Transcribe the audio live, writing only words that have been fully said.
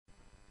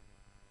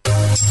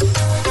The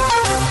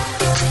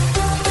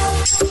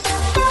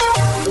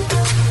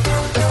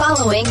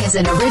following is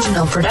an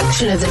original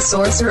production of the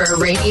Sorcerer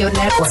Radio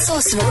Network.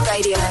 Sorcerer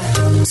Radio.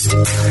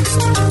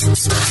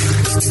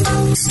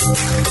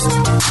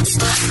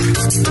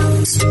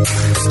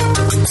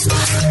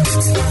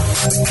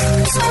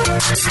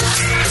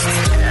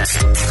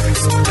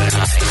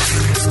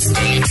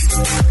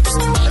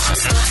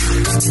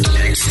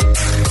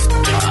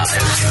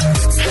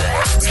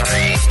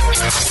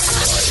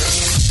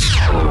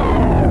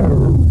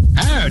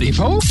 Howdy,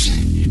 folks.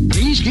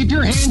 Please keep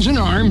your hands and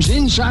arms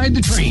inside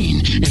the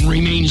train and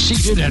remain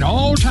seated at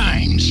all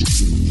times.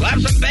 Slap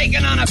some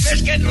bacon on a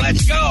biscuit and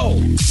let's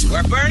go.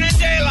 We're burning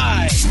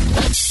daylight.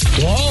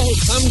 To all who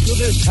come to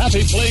this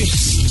happy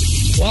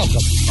place,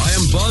 welcome. I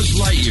am Buzz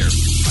Lightyear.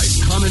 I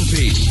come in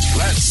peace.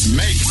 Let's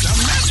make some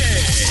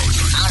magic.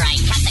 All right,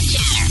 cut the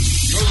chatter.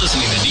 You're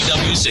listening to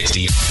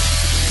DW60.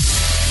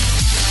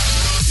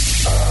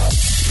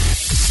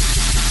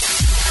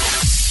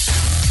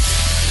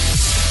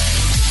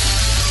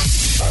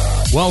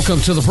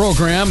 Welcome to the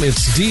program.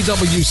 It's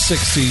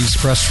DW60's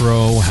Press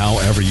Row,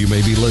 however you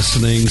may be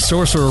listening.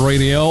 Sorcerer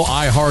Radio,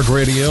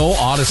 iHeartRadio,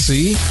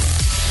 Odyssey,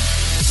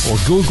 or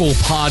Google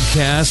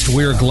Podcast.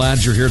 We're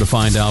glad you're here to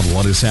find out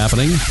what is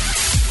happening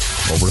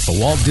over at the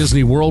Walt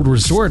Disney World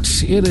Resort.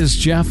 It is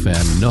Jeff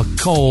and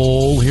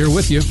Nicole here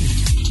with you.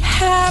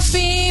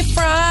 Happy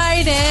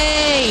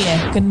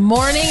Friday. Good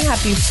morning.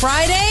 Happy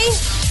Friday.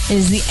 It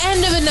is the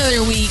end of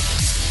another week.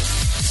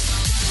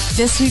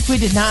 This week we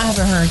did not have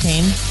a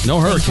hurricane. No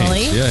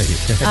hurricanes. Yeah.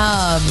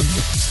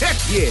 Heck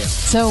yeah.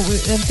 So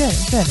good.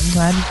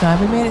 I'm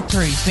glad we made it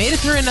through. Made it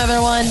through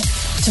another one.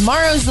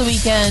 Tomorrow's the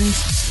weekend.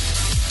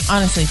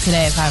 Honestly,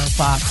 today at 5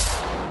 o'clock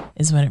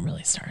is when it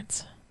really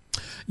starts.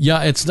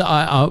 Yeah, it's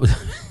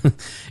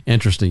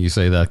interesting you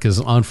say that because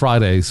on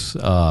Fridays,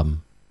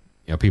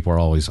 people are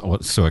always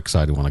so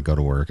excited when I go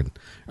to work and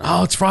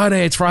it's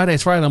Friday.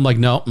 I'm like,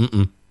 no,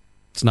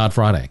 it's not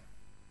Friday.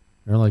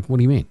 They're like, what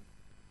do you mean?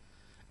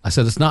 I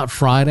said, it's not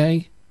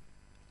Friday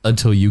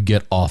until you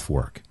get off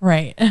work.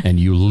 Right. And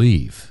you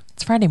leave.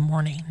 It's Friday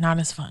morning. Not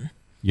as fun.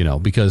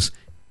 Because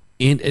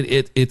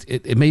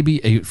it may be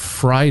a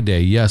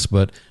Friday, yes,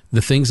 but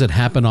the things that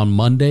happen on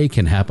Monday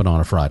can happen on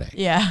a Friday.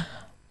 Yeah.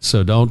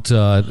 So don't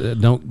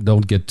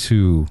get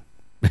too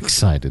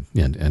excited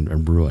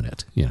and ruin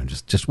it.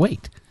 Just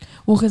wait.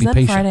 Well, because then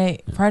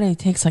patient. Friday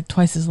takes like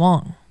twice as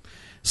long.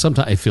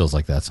 Sometimes it feels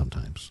like that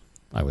sometimes,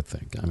 I would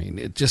think. I mean,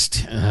 it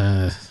just...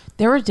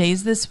 There were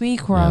days this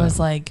week where I was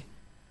like,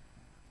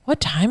 what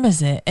time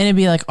is it? And it'd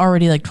be like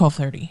already like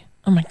 12:30.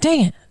 I'm like,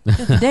 dang it.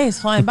 The day is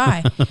flying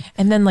by.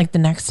 And then like the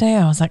next day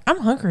I was like, I'm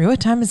hungry. What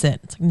time is it?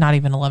 It's like not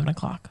even 11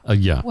 o'clock.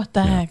 Yeah. What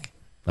the heck?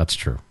 That's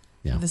true.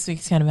 Yeah. This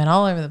week's kind of been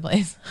all over the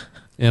place.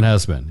 It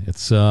has been.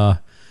 It's it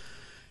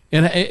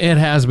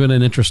has been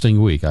an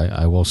interesting week,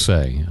 I will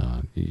say.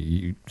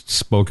 You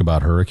spoke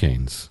about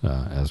hurricanes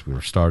as we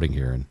were starting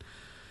here.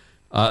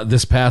 And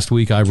this past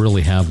week I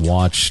really have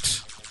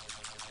watched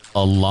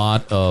a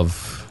lot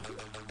of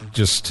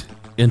just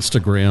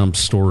Instagram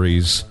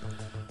stories,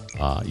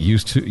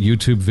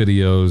 YouTube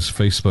videos,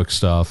 Facebook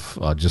stuff,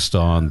 just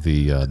on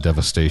the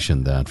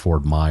devastation that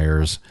Fort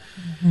Myers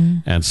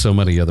and so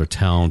many other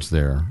towns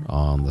there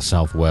on the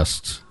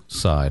southwest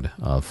side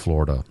of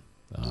Florida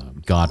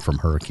got from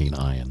Hurricane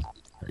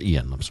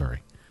Ian. I'm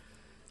sorry.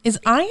 Is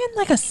Ian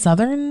like a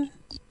southern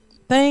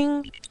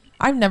thing?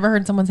 I've never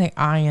heard someone say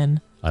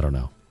Ian. I don't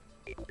know.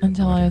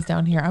 Until I was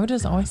down here. I would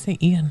just always say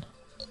Ian.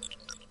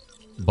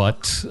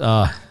 But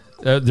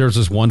there's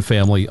this one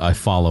family I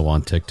follow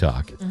on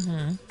TikTok.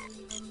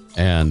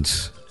 And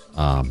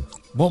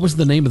what was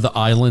the name of the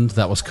island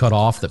that was cut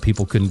off that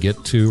people couldn't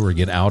get to or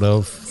get out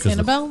of?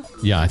 Sanibel?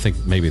 Yeah, I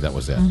think maybe that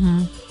was it.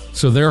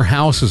 So their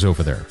house is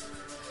over there.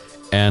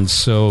 And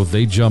so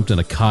they jumped in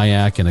a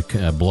kayak and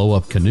a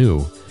blow-up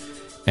canoe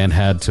and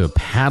had to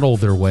paddle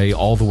their way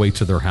all the way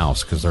to their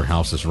house because their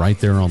house is right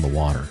there on the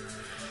water.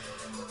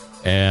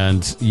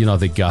 And,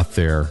 they got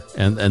there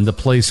and the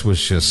place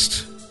was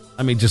just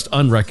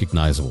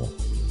unrecognizable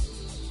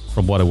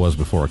from what it was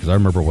before, because I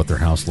remember what their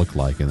house looked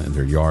like and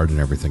their yard and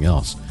everything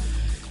else.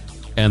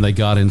 And they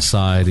got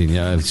inside, and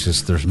it's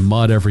just there's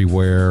mud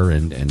everywhere,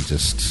 and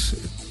just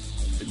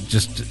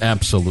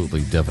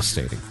absolutely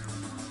devastating.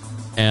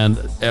 And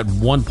at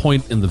one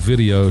point in the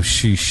video,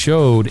 she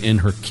showed in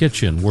her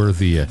kitchen where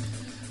the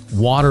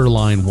water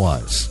line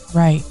was.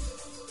 Right.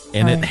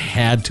 And it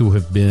had to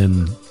have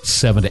been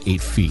 7 to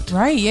 8 feet.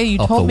 Right. Yeah, you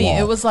told me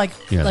it was like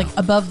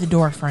above the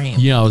door frame.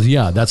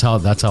 Yeah. That's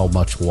how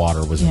much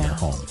water was in their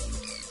home.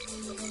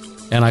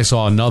 And I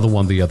saw another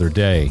one the other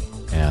day,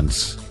 and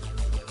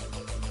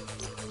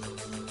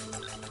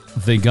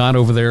they got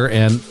over there,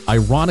 and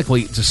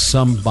ironically,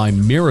 by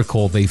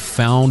miracle, they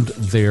found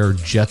their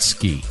jet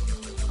ski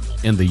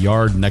in the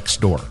yard next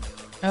door.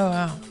 Oh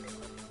wow!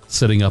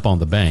 Sitting up on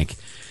the bank.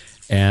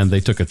 And they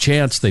took a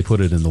chance. They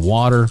put it in the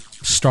water,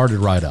 started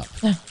right up.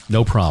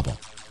 No problem.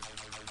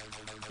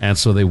 And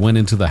so they went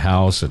into the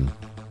house, and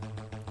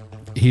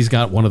he's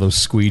got one of those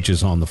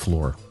squeegees on the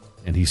floor.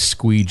 and he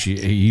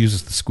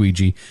uses the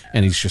squeegee,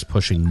 and he's just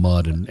pushing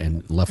mud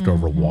and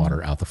leftover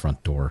water out the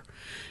front door.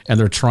 And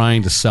they're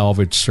trying to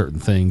salvage certain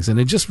things. And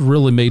it just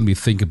really made me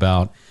think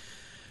about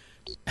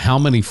how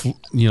many,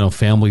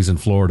 families in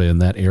Florida in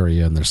that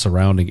area and their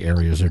surrounding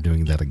areas are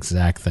doing that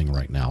exact thing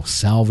right now,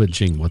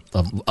 salvaging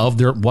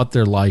what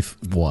their life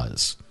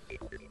was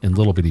in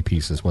little bitty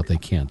pieces, what they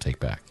can take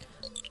back.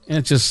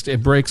 And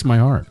it breaks my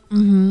heart.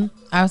 Mm-hmm.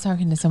 I was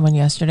talking to someone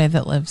yesterday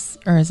that lives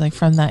or is like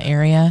from that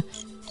area.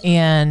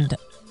 And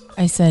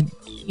I said,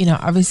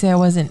 obviously I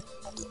wasn't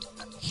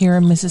here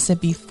in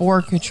Mississippi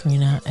for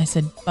Katrina. I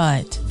said,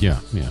 but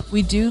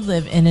we do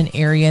live in an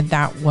area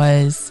that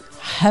was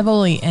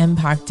heavily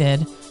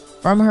impacted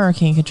from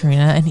Hurricane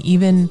Katrina. And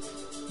even,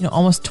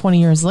 almost 18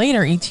 years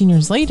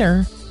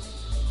later,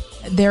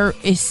 there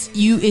is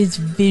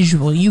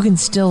visual. You can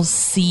still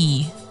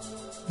see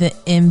the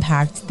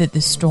impact that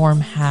the storm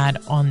had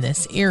on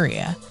this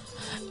area.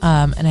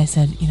 And I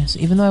said, so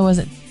even though I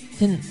wasn't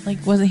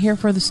here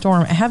for the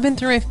storm, I have been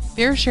through a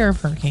fair share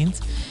of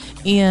hurricanes,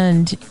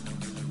 and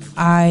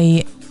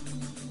I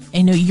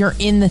know you're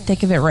in the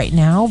thick of it right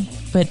now,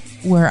 but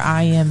where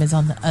I am is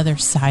on the other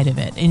side of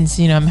it. And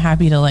so, I'm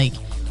happy to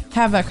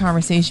have that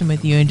conversation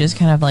with you and just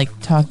kind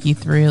of talk you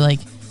through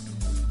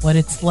what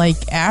it's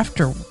like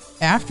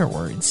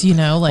afterwards, in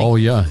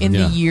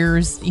the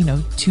years,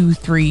 2,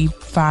 3,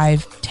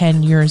 5,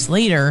 10 years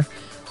later,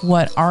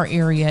 what our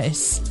area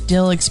is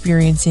still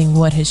experiencing,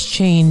 what has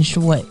changed,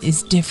 what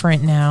is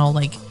different now,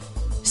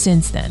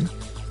 since then.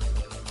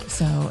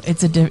 So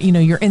it's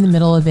you're in the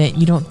middle of it.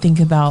 You don't think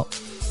about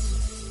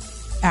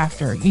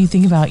after. You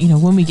think about,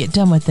 when we get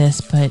done with this,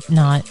 but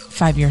not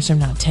 5 years from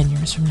now, 10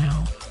 years from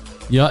now.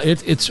 Yeah,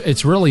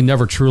 it's really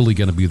never truly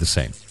going to be the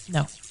same.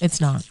 No, it's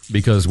not.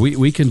 Because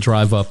we can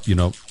drive up,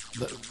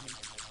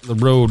 the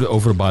road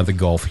over by the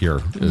Gulf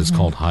here is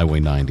called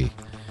Highway 90.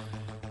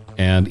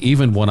 And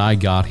even when I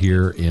got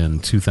here in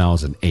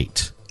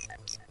 2008,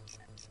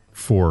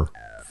 for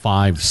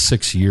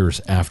 5-6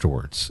 years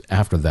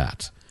after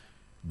that,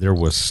 there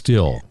was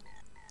still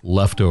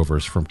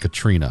leftovers from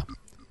Katrina.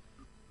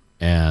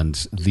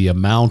 And the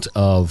amount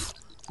of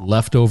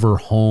leftover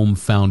home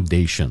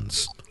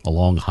foundations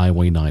along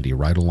Highway 90,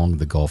 right along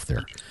the Gulf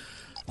there.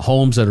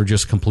 Homes that are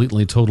just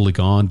completely, totally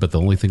gone, but the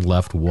only thing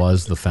left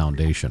was the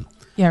foundation.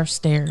 Yeah, or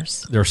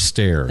stairs. They're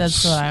stairs.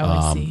 That's what I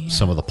always see. Yeah.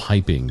 Some of the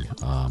piping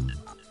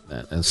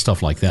and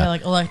stuff like that. Yeah,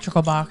 like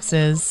electrical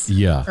boxes.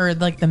 Yeah. Or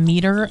the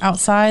meter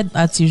outside,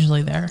 that's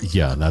usually there.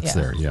 Yeah, that's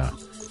there, yeah.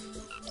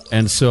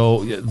 And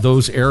so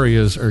those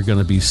areas are going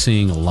to be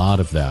seeing a lot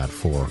of that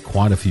for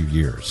quite a few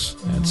years.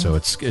 Mm-hmm. And so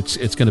it's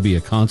going to be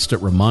a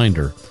constant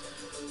reminder.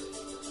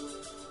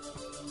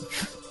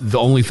 The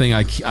only thing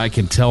I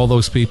can tell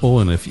those people,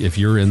 and if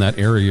you're in that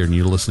area and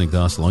you're listening to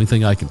us, the only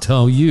thing I can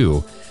tell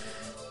you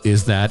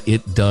is that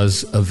it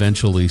does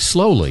eventually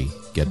slowly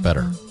get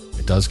better.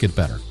 It does get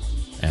better.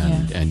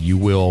 And you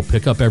will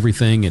pick up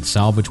everything and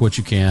salvage what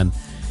you can,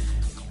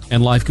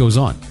 and life goes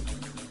on.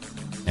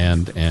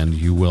 And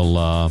you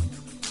will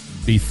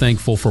be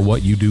thankful for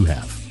what you do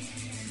have.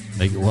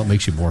 What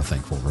makes you more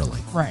thankful, really.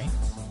 Right.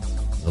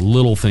 The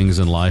little things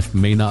in life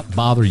may not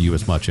bother you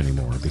as much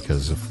anymore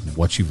because of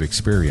what you've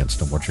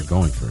experienced and what you're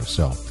going through.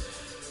 So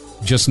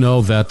just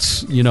know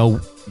that,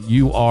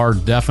 you are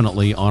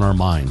definitely on our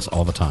minds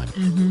all the time,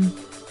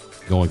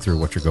 going through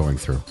what you're going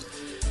through.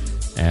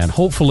 And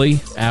hopefully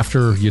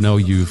after,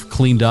 you've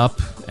cleaned up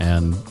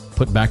and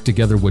put back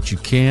together what you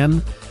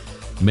can,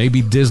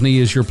 maybe Disney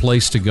is your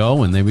place to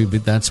go, and maybe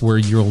that's where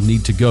you'll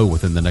need to go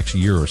within the next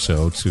year or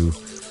so to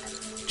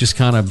just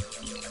kind of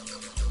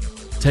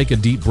take a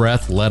deep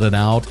breath, let it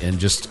out, and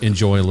just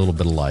enjoy a little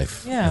bit of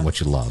life and what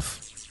you love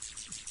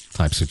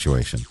type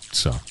situation.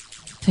 So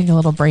take a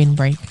little brain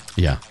break.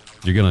 Yeah,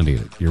 you're going to need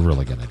it. You're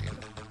really going to need it.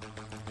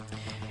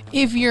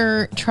 If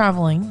you're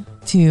traveling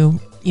to,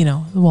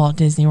 the Walt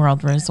Disney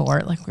World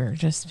Resort, like we were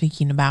just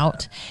speaking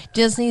about,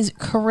 Disney's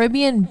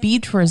Caribbean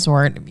Beach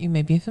Resort, you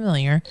may be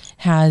familiar,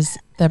 has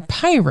the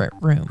pirate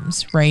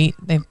rooms, right?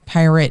 They have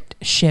pirate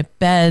ship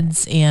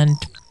beds and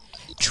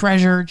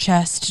treasure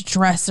chest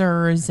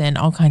dressers and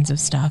all kinds of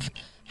stuff.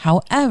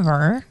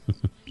 However,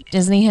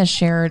 Disney has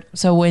shared,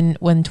 so when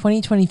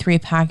 2023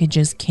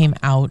 packages came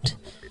out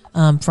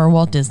for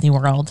Walt Disney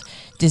World,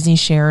 Disney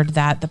shared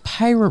that the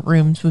pirate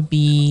rooms would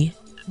be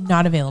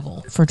not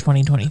available for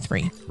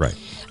 2023. Right.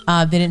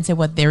 They didn't say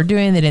what they were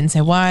doing. They didn't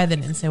say why. They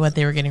didn't say what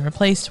they were getting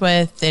replaced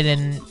with.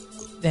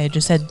 They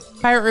just said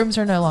pirate rooms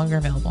are no longer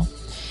available.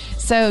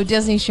 So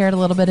Disney shared a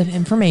little bit of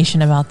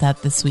information about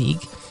that this week.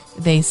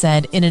 They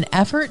said, in an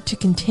effort to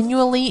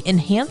continually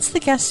enhance the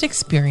guest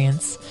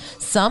experience,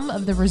 some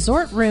of the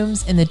resort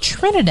rooms in the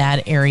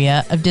Trinidad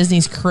area of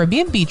Disney's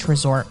Caribbean Beach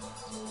Resort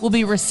will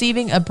be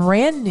receiving a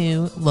brand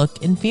new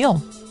look and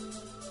feel.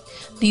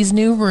 These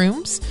new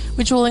rooms,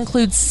 which will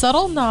include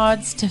subtle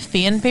nods to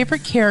fan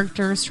favorite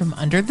characters from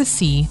Under the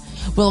Sea,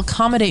 will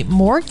accommodate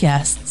more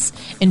guests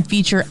and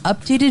feature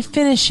updated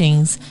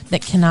finishings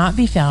that cannot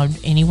be found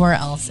anywhere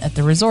else at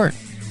the resort.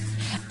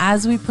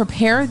 as we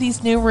prepare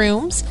these new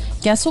rooms,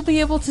 guests will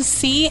be able to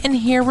see and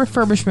hear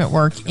refurbishment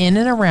work in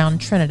and around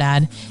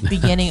Trinidad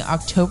beginning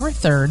October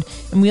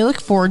 3rd, and we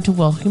look forward to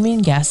welcoming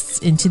guests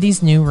into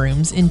these new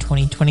rooms in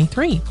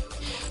 2023.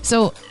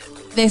 So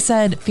they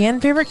said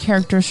fan favorite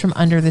characters from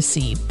Under the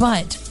Sea,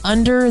 but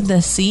Under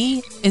the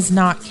Sea is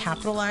not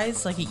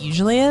capitalized like it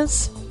usually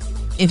is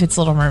if it's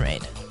Little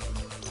Mermaid.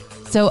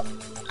 So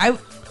I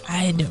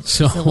don't.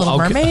 So, is it Little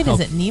Mermaid?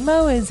 Is okay. it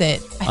Nemo? Is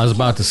it? I was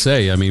about to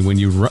say, I mean, when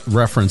you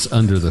reference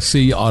Under the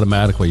Sea,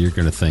 automatically you're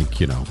going to think,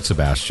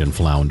 Sebastian,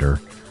 Flounder,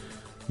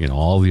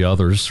 all the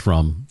others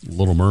from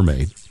Little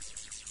Mermaid.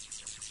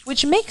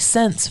 Which makes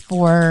sense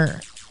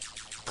for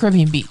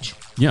Caribbean Beach.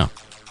 Yeah.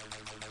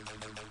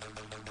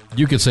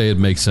 You could say it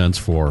makes sense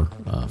for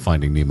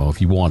Finding Nemo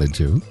if you wanted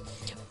to.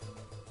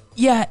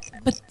 Yeah,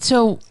 but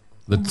so...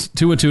 The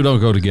two and two don't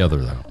go together,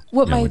 though.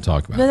 What we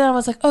talk about. But then I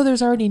was like, oh,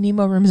 there's already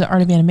Nemo rooms at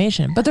Art of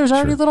Animation. But there's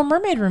already Sure. Little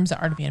Mermaid rooms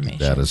at Art of Animation.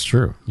 That is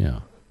true, yeah.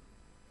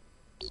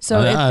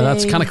 So if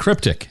that's they kind of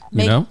cryptic,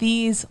 make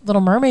these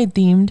Little Mermaid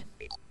themed,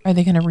 are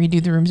they going to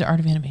redo the rooms at Art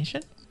of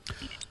Animation?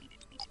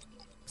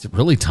 Is it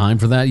really time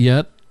for that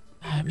yet?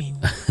 I mean,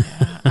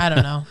 yeah, I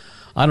don't know.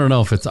 I don't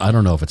know if it's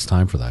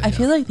time for that I yet.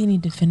 feel like they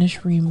need to finish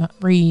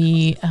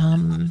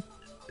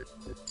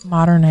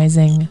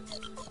modernizing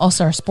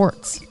All-Star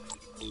Sports.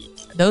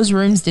 Those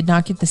rooms did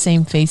not get the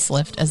same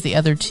facelift as the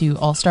other two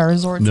All-Star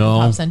resorts in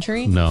Pop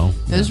Century. No.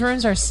 Those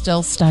rooms are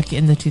still stuck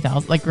in the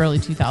early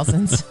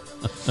 2000s.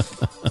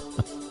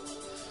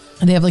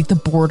 And they have like the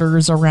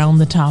borders around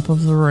the top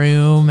of the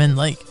room and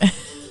like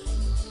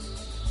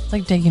it's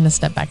like taking a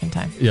step back in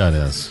time. Yeah, it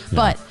is. Yeah.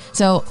 But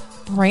so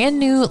brand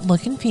new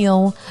look and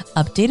feel,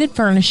 updated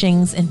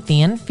furnishings, and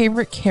fan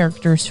favorite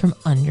characters from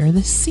Under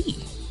the Sea.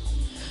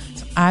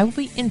 So I will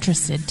be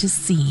interested to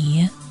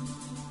see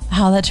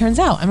how that turns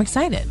out. I'm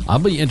excited. I'll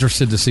be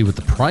interested to see what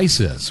the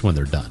price is when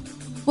they're done.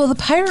 Well, the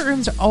pirate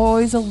rooms are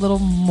always a little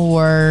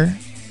more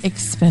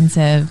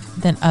expensive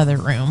than other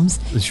rooms.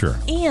 Sure.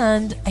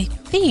 And I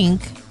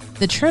think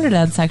the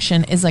Trinidad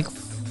section is like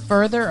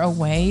further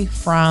away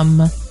from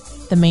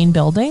the main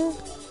building.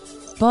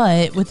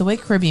 But with the way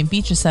Caribbean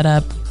Beach is set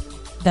up,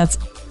 that's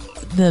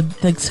the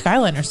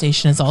Skyliner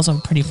station is also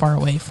pretty far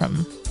away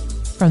from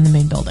the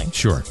main building.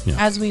 Sure. Yeah.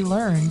 As we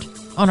learned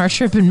on our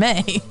trip in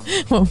May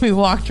when we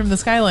walked from the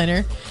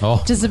Skyliner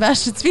to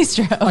Sebastian's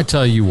Bistro. I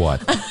tell you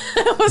what,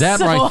 it was that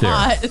so right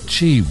hot. there,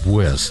 gee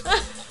whiz.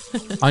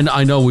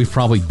 I know we've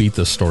probably beat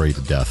this story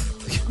to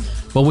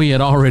death, but we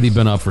had already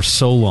been up for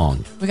so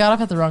long. We got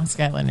off at the wrong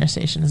Skyliner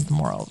station is the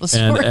moral of the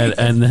story.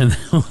 And then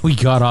we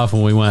got off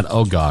and we went,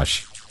 oh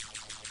gosh.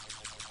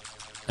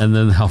 And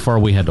then how far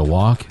we had to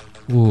walk?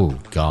 Ooh,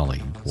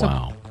 golly.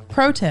 Wow. So,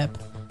 pro tip,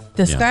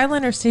 the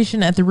Skyliner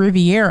station at the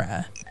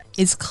Riviera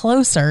is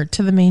closer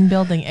to the main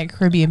building at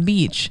Caribbean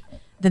Beach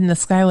than the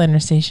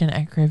Skyliner station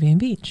at Caribbean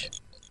Beach.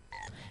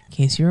 In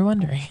case you were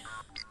wondering.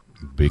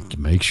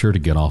 Make sure to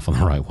get off on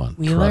the right one.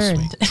 We Trust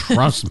learned. me.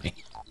 Trust me.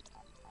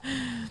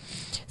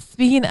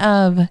 Speaking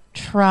of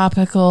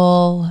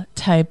tropical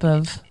type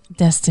of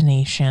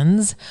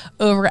destinations,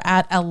 over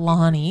at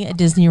Aulani, a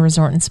Disney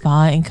resort and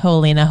spa in Ko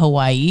Olina,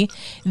 Hawaii,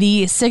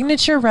 the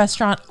signature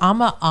restaurant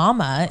Ama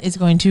Ama is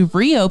going to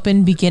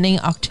reopen beginning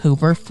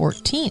October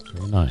 14th.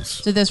 Very nice.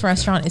 So this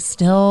restaurant is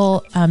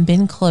still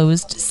been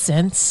closed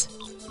since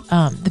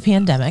the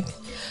pandemic.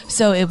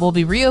 So it will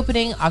be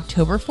reopening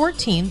October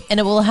 14th, and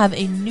it will have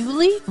a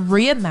newly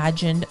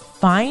reimagined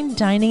fine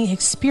dining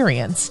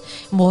experience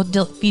and will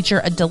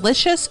feature a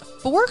delicious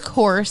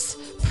 4-course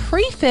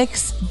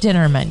prefix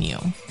dinner menu.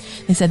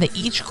 They said that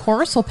each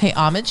course will pay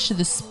homage to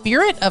the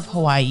spirit of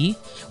Hawaii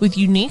with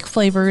unique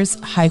flavors,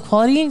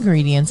 high-quality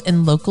ingredients,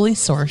 and locally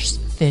sourced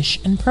fish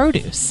and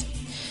produce.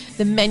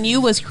 The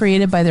menu was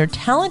created by their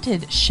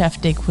talented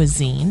chef de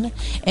cuisine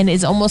and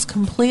is almost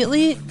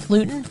completely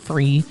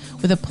gluten-free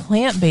with a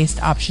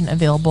plant-based option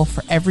available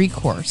for every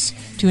course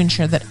to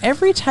ensure that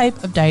every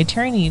type of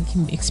dietary need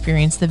can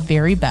experience the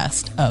very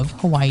best of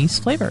Hawaii's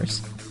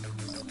flavors.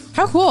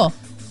 How cool.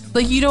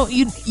 Like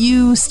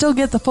you still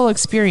get the full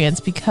experience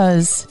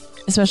because,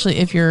 especially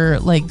if you're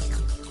like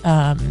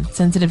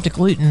sensitive to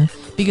gluten,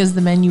 because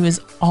the menu is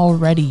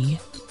already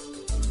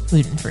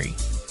gluten-free.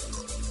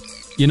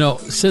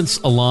 Since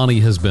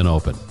Aulani has been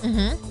open,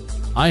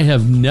 I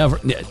have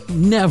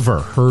never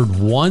heard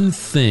one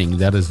thing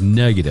that is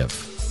negative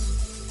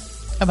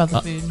about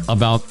the food,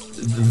 about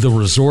the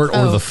resort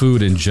or the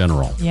food in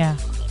general. Yeah.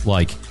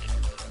 Like,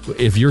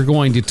 if you're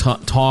going to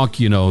talk,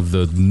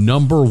 the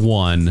number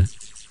one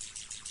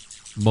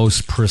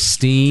most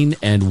pristine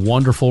and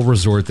wonderful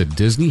resort that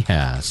Disney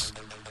has,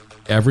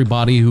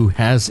 everybody who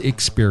has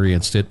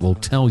experienced it will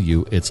tell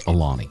you it's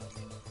Aulani.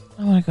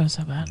 I want to go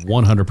so bad.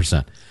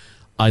 100%.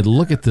 I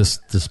look at this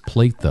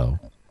plate, though.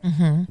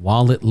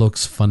 While it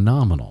looks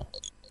phenomenal,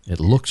 it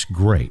looks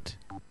great,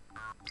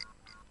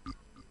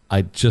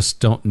 I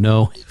just don't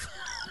know.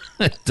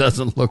 It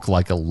doesn't look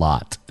like a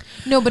lot.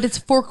 No, but it's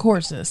 4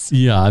 courses.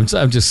 Yeah, I'm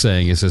just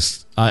saying. It's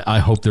just I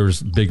hope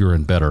there's bigger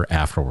and better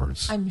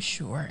afterwards. I'm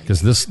sure.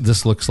 Because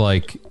this looks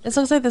like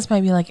this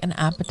might be like an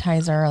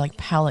appetizer, like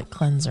palate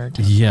cleanser.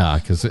 Yeah,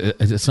 because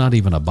it's not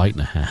even a bite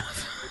and a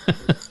half.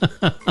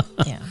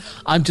 Yeah.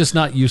 I'm just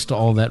not used to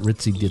all that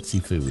ritzy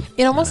ditzy food.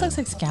 It almost looks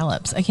like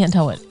scallops. I can't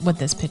tell what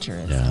this picture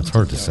is. Yeah, it's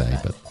hard to say,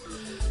 but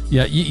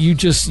yeah,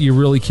 you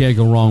really can't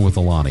go wrong with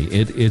Aulani.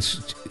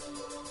 It's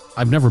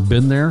I've never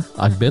been there.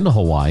 I've been to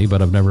Hawaii,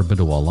 but I've never been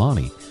to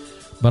Aulani.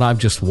 But I've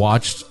just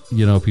watched,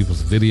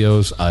 people's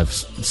videos. I've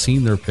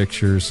seen their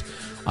pictures.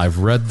 I've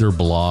read their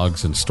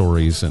blogs and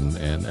stories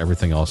and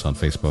everything else on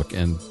Facebook.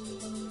 And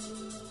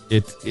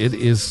it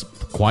is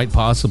quite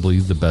possibly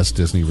the best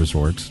Disney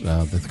resort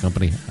that the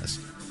company has.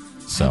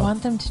 So, I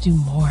want them to do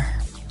more.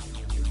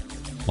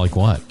 Like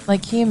what?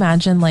 Like, can you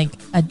imagine like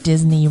a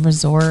Disney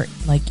resort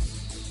like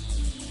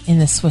in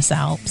the Swiss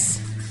Alps?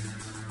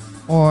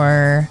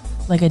 Or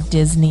like a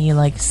Disney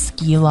like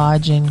ski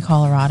lodge in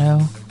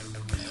Colorado?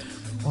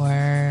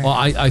 Or well,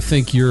 I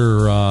think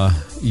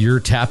you're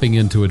tapping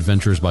into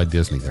Adventures by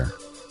Disney there.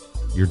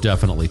 You're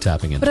definitely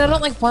tapping into. But I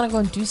don't like want to go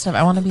and do stuff.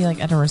 I want to be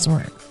like at a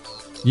resort.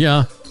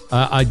 Yeah,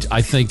 I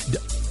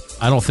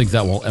don't think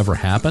that will ever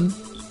happen.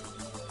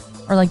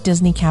 Or like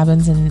Disney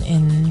cabins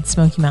in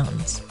Smoky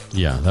Mountains.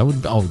 Yeah, that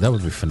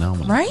would be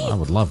phenomenal. Right? I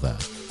would love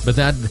that. But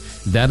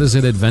that is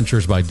an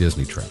Adventures by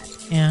Disney trip.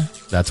 Yeah.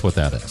 That's what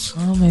that is.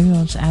 Well, maybe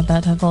we'll just add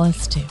that to the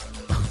list too.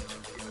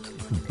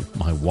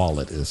 My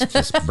wallet is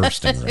just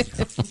bursting right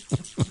now.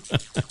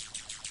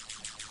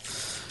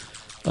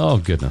 Oh,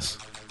 goodness.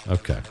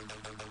 Okay.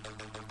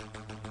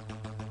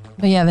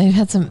 But yeah, they've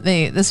had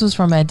this was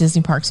from a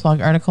Disney Parks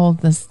blog article,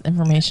 this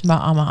information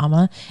about Ama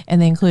Ama,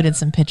 and they included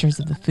some pictures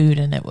of the food,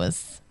 and it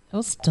was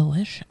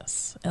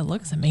delicious. It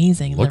looks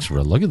amazing.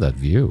 Look at that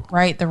view.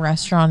 Right, the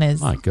restaurant is.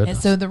 My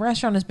goodness. So the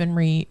restaurant has been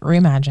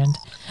reimagined.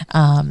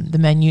 The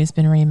menu has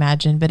been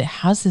reimagined, but it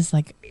has this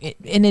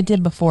and it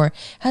did before. It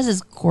has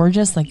this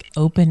gorgeous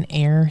open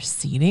air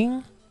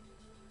seating.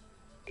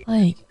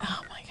 Like,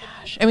 oh my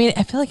gosh! I mean,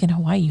 I feel like in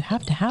Hawaii you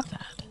have to have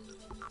that.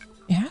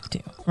 You have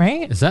to,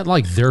 right? Is that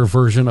like their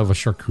version of a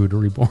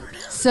charcuterie board?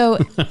 So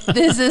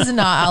this is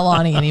not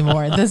Aulani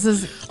anymore. This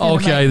is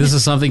okay. This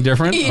is something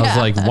different. Yeah. I was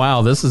like,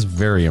 wow, this is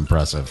very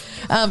impressive.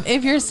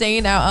 If you're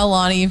staying out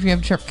Aulani, if you have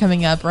a trip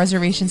coming up,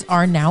 reservations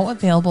are now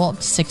available up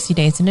to 60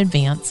 days in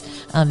advance.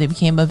 They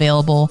became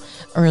available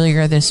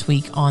earlier this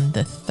week on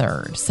the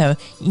 3rd. So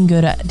you can go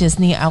to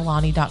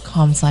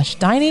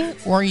DisneyAulani.com/dining,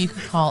 or you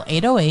can call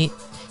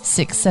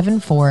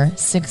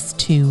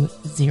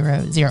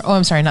 808-674-6200. Oh,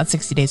 I'm sorry, not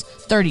 60 days,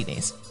 30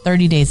 days.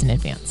 30 days in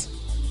advance.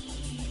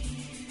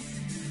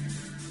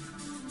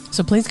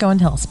 So please go and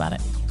tell us about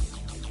it.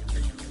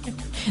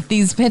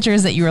 These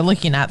pictures that you were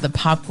looking at, the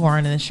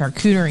popcorn and the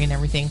charcuterie and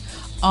everything,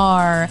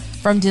 are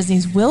from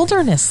Disney's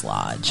Wilderness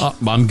Lodge.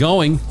 I'm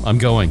going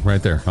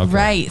right there. Okay.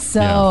 Right.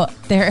 So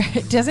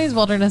Disney's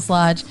Wilderness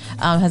Lodge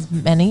has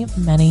many,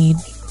 many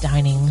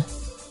dining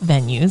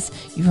venues.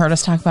 You've heard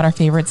us talk about our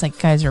favorites like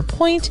Geyser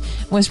Point,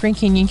 Whispering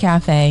Canyon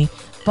Cafe,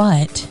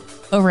 but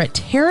over at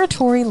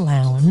Territory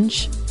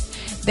Lounge,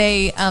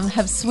 they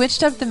have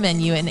switched up the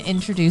menu and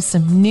introduced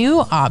some new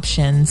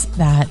options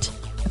that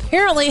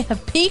apparently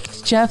have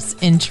piqued Jeff's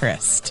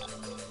interest.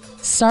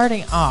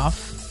 Starting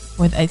off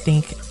with, I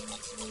think,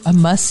 a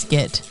must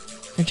get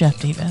for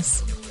Jeff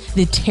Davis,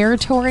 the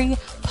Territory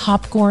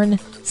Popcorn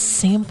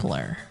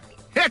Sampler.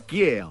 Heck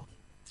yeah!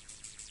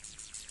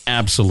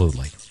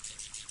 Absolutely.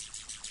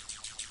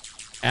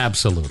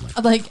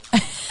 Like,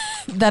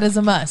 that is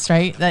a must,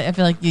 right? I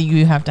feel like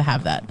you have to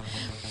have that.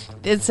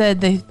 It said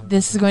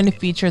this is going to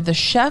feature the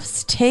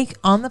chef's take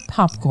on the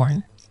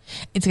popcorn.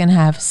 It's going to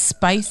have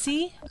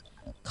spicy,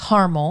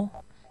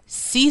 caramel,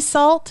 sea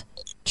salt,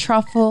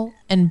 truffle,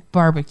 and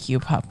barbecue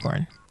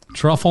popcorn.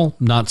 Truffle,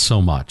 not so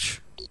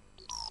much.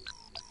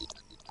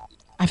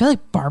 I feel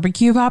like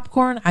barbecue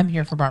popcorn. I'm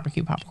here for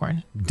barbecue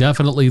popcorn.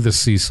 Definitely the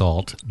sea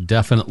salt.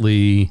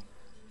 Definitely.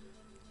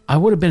 I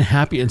would have been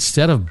happy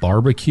instead of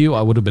barbecue.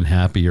 I would have been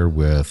happier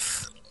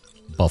with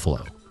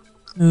buffalo.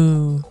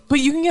 Ooh, but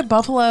you can get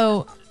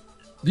buffalo.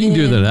 You can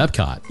do that at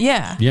Epcot.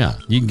 Yeah,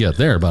 you can get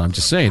there. But I'm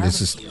just saying, I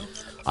just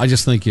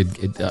think I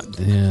don't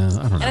know.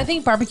 And I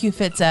think barbecue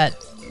fits at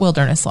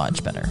Wilderness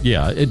Lodge better.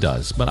 Yeah, it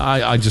does. But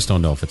I just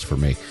don't know if it's for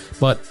me.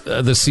 But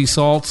the sea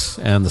salt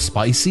and the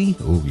spicy.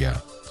 Oh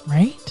yeah,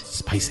 right.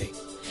 Spicy.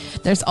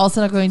 There's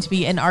also going to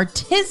be an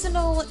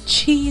artisanal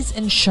cheese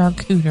and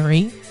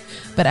charcuterie.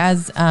 But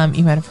as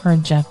you might have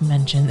heard Jeff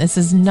mention, this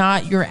is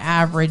not your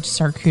average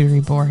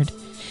charcuterie board.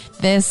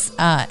 This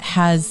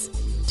has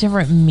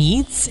different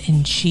meats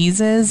and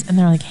cheeses, and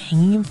they're like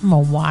hanging from a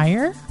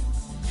wire.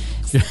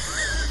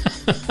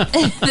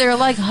 They're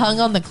like hung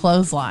on the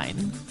clothesline.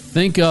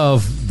 Think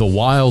of the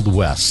Wild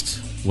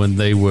West when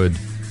they would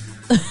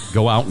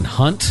go out and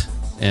hunt,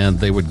 and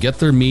they would get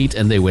their meat,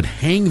 and they would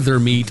hang their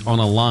meat on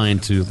a line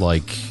to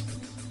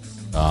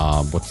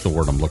what's the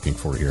word I'm looking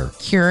for here?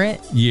 Cure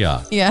it?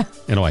 Yeah. Yeah.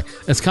 In a way.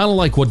 It's kind of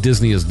like what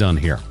Disney has done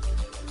here.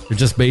 You're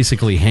just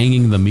basically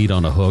hanging the meat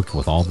on a hook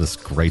with all this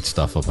great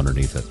stuff up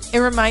underneath it. It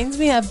reminds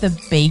me of the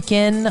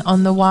bacon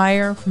on the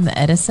wire from the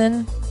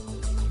Edison.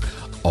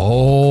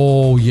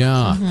 Oh,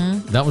 yeah.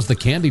 That was the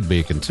candied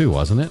bacon, too,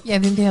 wasn't it? Yeah, I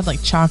think they had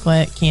like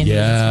chocolate candy.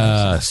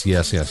 Yes.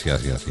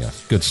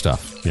 Good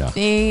stuff. Yeah.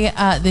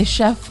 The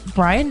chef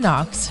Brian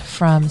Knox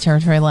from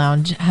Territory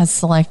Lounge has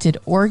selected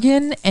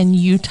Oregon and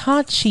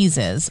Utah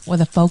cheeses with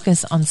a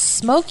focus on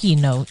smoky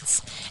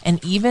notes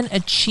and even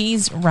a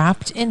cheese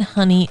wrapped in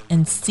honey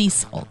and sea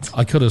salt.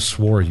 I could have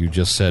swore you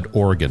just said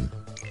Oregon.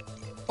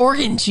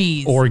 Oregon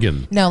cheese.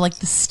 Oregon. No, like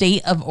the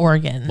state of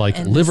Oregon. Like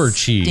and liver the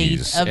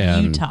cheese. State of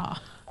and, Utah.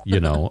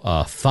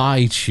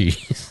 Thigh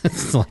cheese.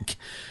 It's like,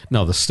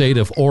 no, the state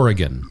of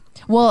Oregon.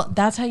 Well,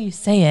 that's how you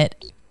say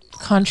it,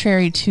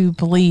 contrary to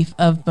belief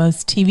of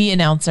most TV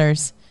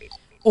announcers.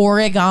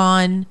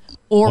 Oregon,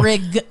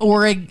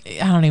 I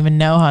don't even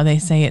know how they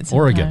say it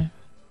sometimes.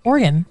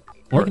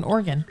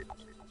 Oregon.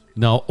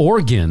 No,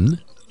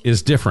 Oregon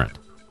is different.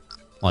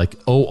 Like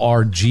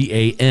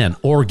Organ,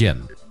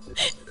 Oregon.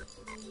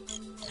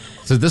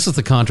 So this is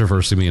the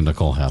controversy me and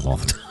Nicole have all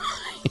the time.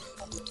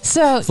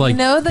 So, it's like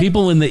that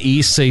people in the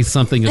East say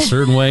something a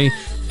certain way,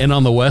 and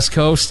on the West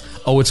Coast,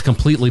 it's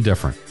completely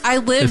different. I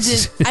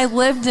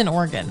lived in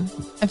Oregon.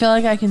 I feel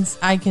like I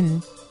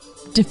can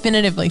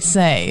definitively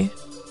say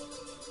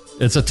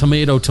it's a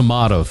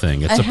tomato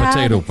thing. It's a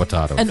potato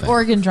thing. An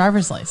Oregon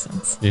driver's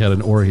license. You had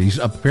an Oregon.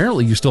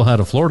 Apparently, you still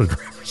had a Florida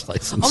driver's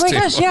license. Oh my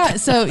gosh, yeah.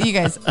 So you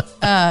guys,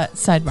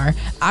 sidebar.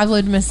 I've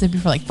lived in Mississippi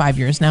for like 5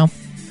 years now.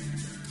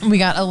 We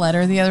got a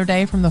letter the other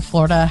day from the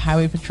Florida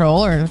Highway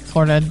Patrol or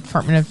Florida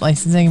Department of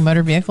Licensing and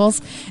Motor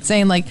Vehicles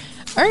saying like,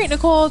 all right,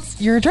 Nicole,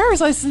 your driver's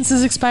license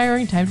is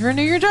expiring. Time to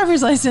renew your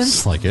driver's license.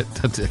 It's like it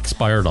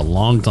expired a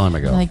long time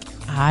ago. Like,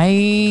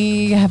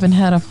 I haven't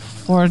had a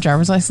Florida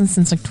driver's license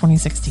since like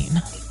 2016.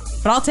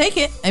 But I'll take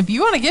it. If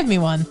you want to give me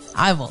one,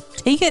 I will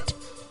take it.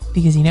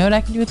 Because you know what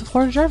I can do with a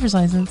Florida driver's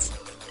license?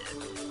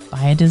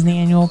 Buy a Disney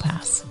annual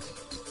pass.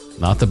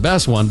 Not the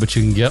best one, but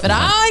you can get one. But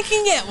I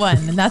can get one,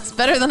 and that's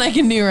better than I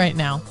can do right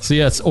now. So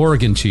yeah, it's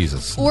Oregon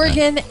cheeses.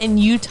 Oregon and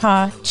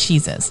Utah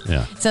cheeses.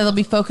 Yeah. So they'll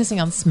be focusing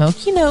on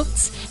smoky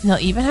notes, and they'll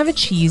even have a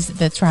cheese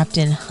that's wrapped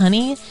in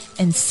honey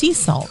and sea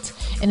salt,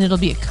 and it'll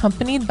be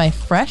accompanied by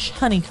fresh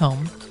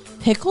honeycomb,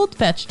 pickled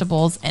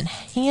vegetables, and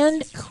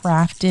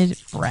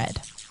handcrafted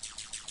bread.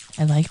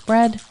 I like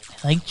bread.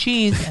 I like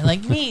cheese. I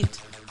like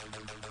meat.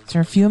 These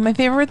are a few of my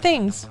favorite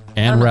things.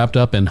 And wrapped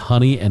up in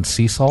honey and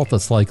sea salt.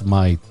 That's like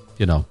my,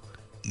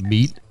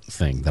 meat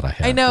thing that I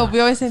have. I know. We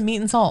always say meat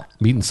and salt.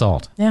 Meat and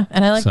salt. Yeah.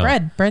 And I like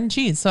bread and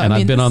cheese. So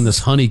I've been on this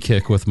honey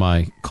kick with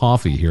my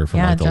coffee here for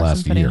like the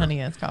last year. Honey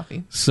in its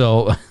coffee.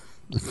 So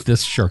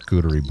this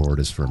charcuterie board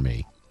is for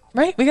me.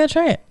 Right. We got to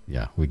try it.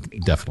 Yeah. We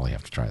definitely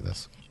have to try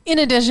this. In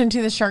addition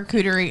to the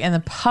charcuterie and the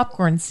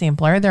popcorn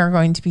sampler, there are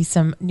going to be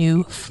some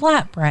new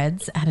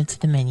flatbreads added to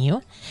the menu.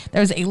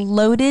 There's a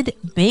loaded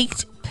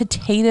baked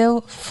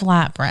potato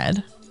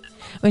flatbread,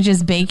 which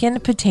is bacon,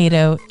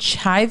 potato,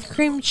 chive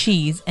cream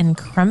cheese, and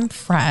creme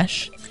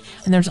fraiche.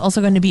 And there's also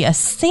going to be a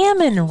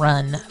salmon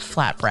run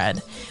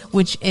flatbread,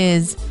 which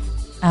is,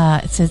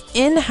 it says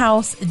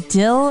in-house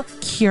dill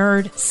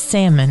cured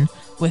salmon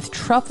with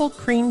truffle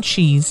cream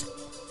cheese,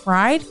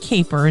 fried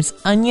capers,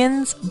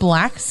 onions,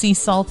 black sea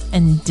salt,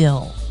 and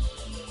dill.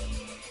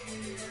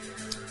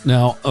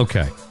 Now,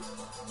 okay.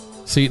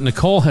 See,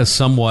 Nicole has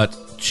somewhat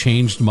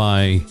changed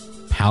my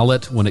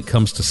palate when it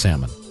comes to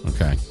salmon,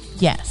 okay?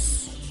 Yes.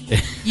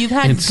 You've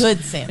had good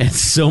salmon. In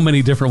so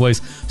many different ways.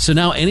 So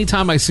now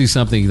anytime I see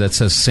something that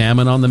says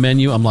salmon on the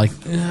menu, I'm like,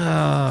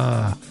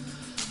 I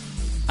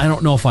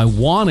don't know if I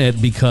want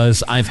it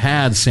because I've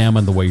had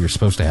salmon the way you're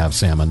supposed to have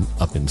salmon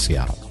up in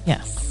Seattle.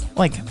 Yes.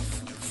 Like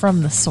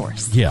from the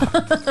source. Yeah.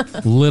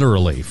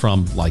 Literally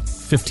from like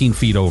 15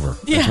 feet over.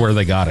 That's where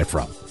they got it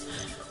from.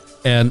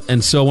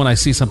 And so when I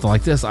see something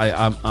like this,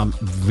 I'm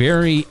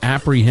very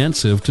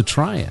apprehensive to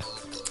try it.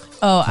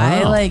 Oh,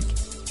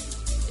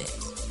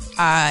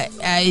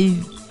 I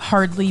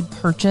hardly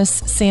purchase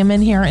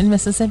salmon here in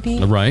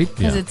Mississippi. Right.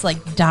 Because it's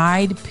like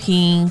dyed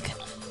pink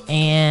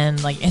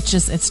and like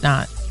it's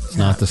not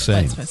the same.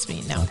 What it's supposed to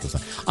be. No. Not the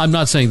same. I'm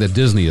not saying that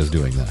Disney is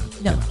doing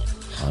that. No.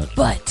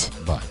 But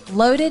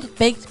loaded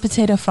baked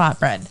potato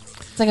flatbread.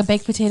 It's like a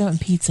baked potato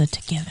and pizza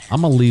together.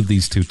 I'm going to leave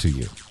these two to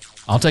you.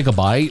 I'll take a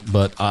bite,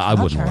 but I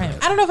wouldn't want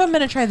it. I don't know if I'm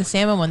going to try the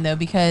salmon one though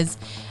because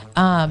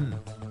I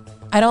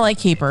don't like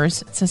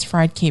capers. It says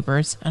fried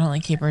capers. I don't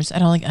like capers. I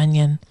don't like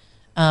onion.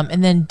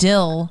 And then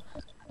dill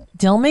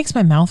makes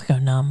my mouth go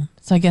numb.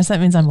 So I guess that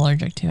means I'm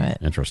allergic to it.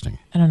 Interesting.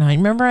 I don't know.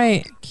 Remember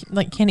I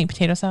can't eat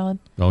potato salad?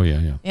 Oh,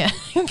 yeah. Yeah,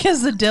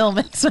 because the dill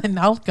makes my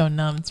mouth go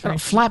numb. It's very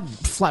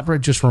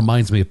flatbread just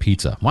reminds me of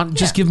pizza. Why don't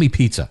just give me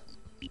pizza?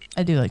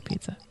 I do like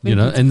pizza.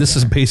 And this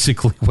is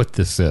basically what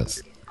this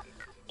is.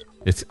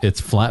 It's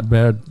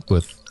flatbread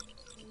with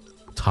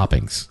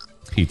toppings.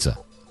 Pizza.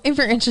 If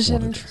you're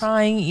interested in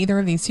trying either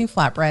of these two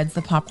flatbreads,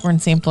 the popcorn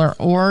sampler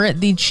or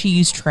the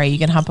cheese tray, you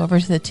can hop over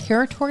to the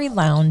Territory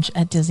Lounge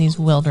at Disney's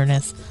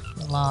Wilderness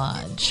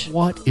Lodge.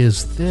 What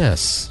is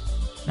this?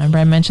 Remember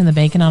I mentioned the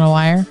bacon on a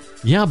wire?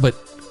 Yeah, but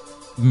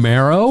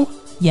marrow?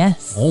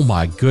 Yes. Oh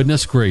my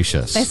goodness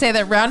gracious. They say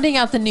that rounding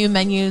out the new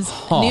menu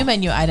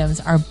items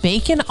are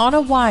bacon on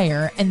a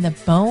wire and the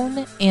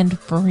bone and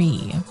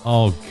brie.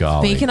 Oh,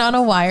 God. Bacon on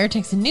a wire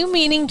takes a new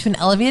meaning to an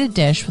elevated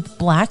dish with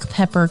black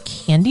pepper,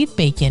 candied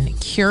bacon,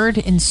 cured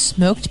in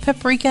smoked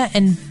paprika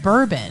and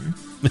bourbon,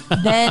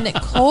 then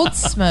cold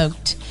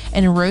smoked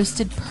and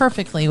roasted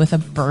perfectly with a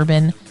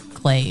bourbon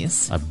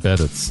glaze. I bet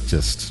it's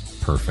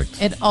just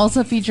perfect. It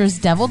also features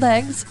deviled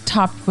eggs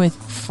topped with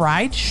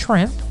fried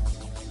shrimp,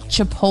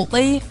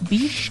 chipotle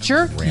beef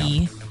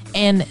jerky,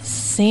 and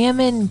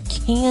salmon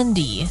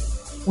candy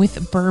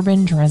with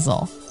bourbon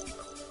drizzle.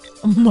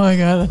 Oh my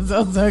God, that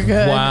sounds so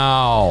good.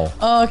 Wow.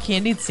 Oh,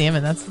 candied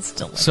salmon, that's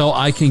delicious. So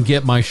I can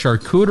get my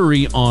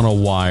charcuterie on a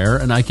wire,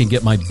 and I can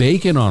get my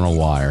bacon on a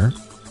wire.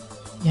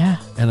 Yeah.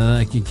 And then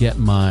I can get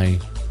my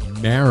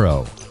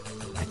marrow.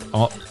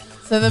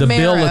 So the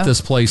marrow. bill at this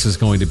place is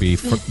going to be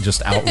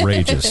just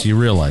outrageous. You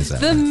realize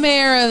that? The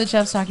marrow that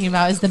Jeff's talking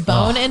about is the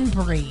bone and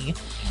brie.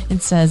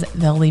 It says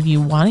they'll leave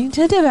you wanting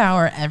to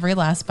devour every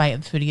last bite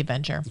of the foodie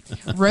adventure.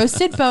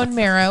 Roasted bone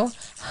marrow,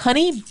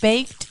 honey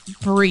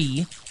baked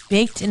brie,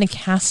 baked in a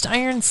cast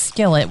iron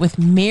skillet with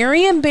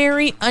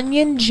Marionberry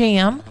onion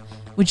jam,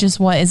 which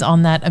is what is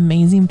on that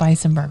amazing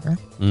bison burger.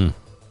 And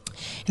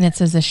it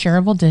says the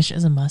shareable dish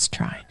is a must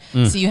try.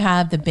 So you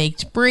have the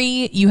baked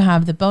brie, you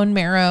have the bone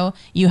marrow,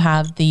 you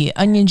have the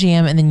onion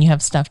jam, and then you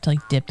have stuff to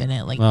like dip in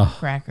it, like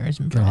crackers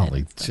and bread.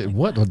 Golly,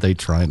 what are they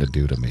trying to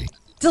do to me?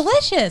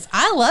 Delicious.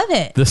 I love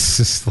it. This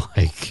is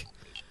like...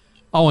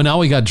 Oh, and now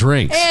we got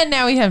drinks. And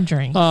now we have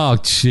drinks. Oh,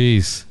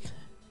 jeez.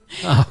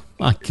 Oh,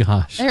 my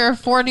gosh. There are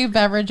 4 new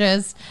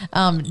beverages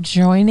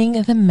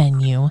joining the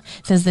menu.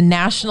 It says the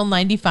National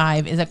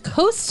 95 is a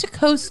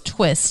coast-to-coast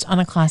twist on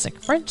a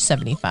classic French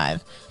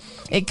 75.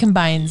 It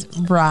combines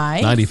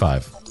rye...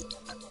 95.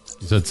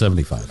 You said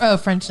 75. Oh,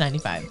 French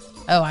 95.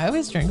 Oh, I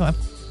always drink a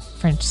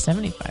French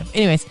 75.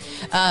 Anyways,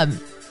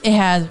 it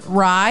has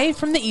rye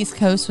from the East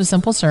Coast with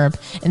simple syrup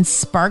and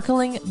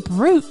sparkling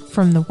brut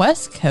from the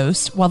West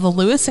Coast, while the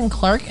Lewis and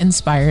Clark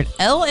inspired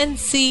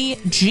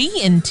LNC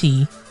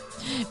G&T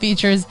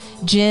features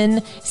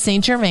gin,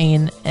 Saint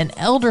Germain, and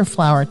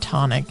elderflower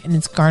tonic, and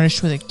it's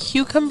garnished with a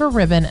cucumber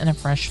ribbon and a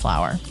fresh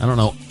flower. I don't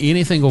know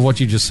anything of what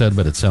you just said,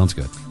 but it sounds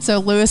good. So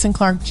Lewis and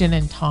Clark gin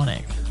and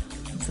tonic.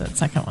 That's the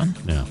second one.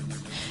 Yeah.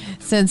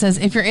 So it says,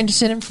 if you're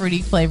interested in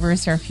fruity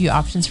flavors, there are a few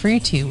options for you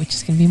too, which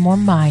is going to be more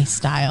my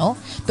style.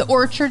 The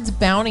Orchard's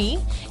Bounty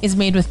is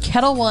made with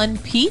Kettle One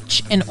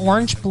peach and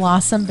orange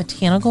blossom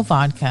botanical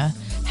vodka,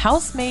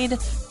 house-made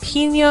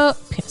Pinot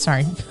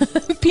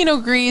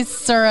Gris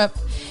syrup,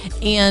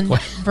 and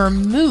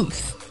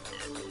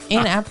vermouth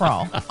and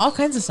Aperol. All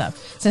kinds of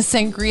stuff. So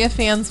sangria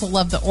fans will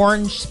love the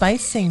orange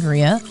spice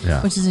sangria,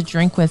 which is a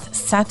drink with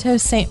Chateau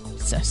Saint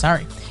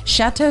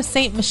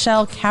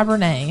Michel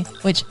Cabernet,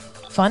 which,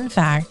 fun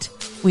fact,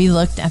 we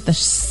looked at the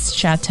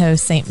Chateau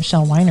Saint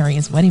Michel winery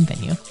as wedding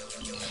venue.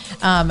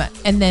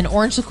 And then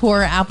orange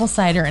liqueur, apple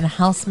cider, and a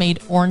house-made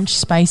orange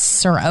spice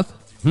syrup.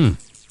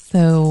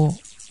 So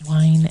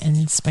wine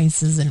and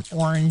spices and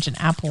orange and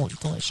apple,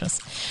 delicious.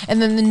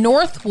 And then the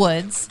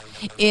Northwoods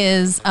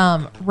is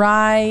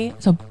rye,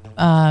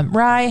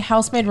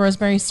 house-made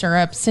rosemary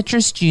syrup,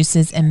 citrus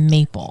juices, and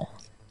maple.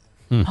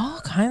 All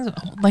kinds of,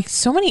 like,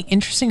 so many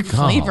interesting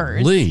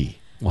flavors. Golly.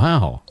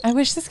 Wow. I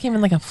wish this came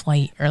in like a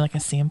flight or like a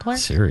sampler.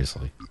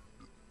 Seriously.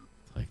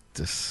 Like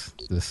this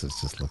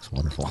just looks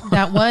wonderful.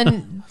 That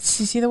one,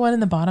 do you see the one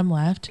in the bottom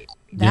left?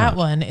 That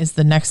one is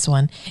the next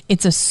one.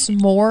 It's a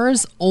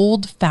s'mores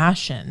old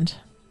fashioned.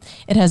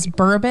 It has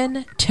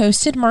bourbon,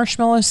 toasted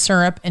marshmallow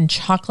syrup, and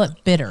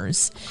chocolate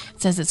bitters.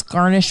 It says it's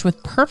garnished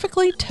with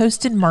perfectly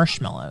toasted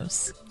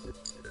marshmallows.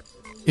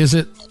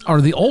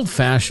 Are the old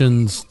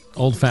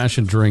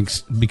fashioned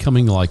drinks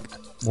becoming like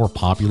more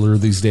popular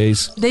these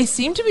days? They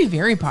seem to be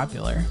very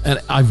popular. And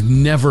I've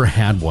never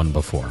had one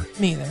before.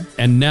 Me either.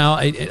 And now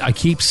I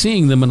keep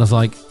seeing them, and it's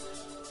like,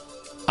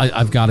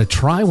 I've got to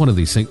try one of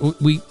these things.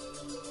 We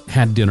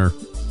had dinner,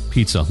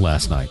 pizza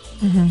last night,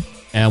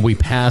 and we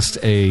passed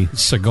a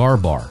cigar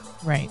bar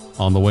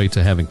on the way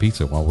to having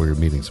pizza while we were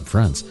meeting some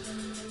friends.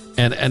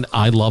 And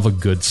I love a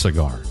good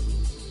cigar.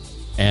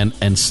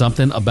 And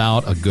something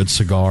about a good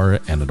cigar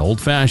and an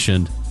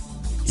old-fashioned,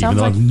 even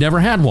though I've never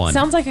had one.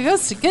 Sounds like it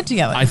goes good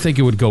together. I think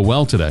it would go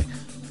well today.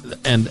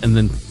 And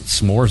then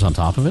s'mores on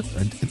top of it.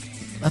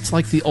 That's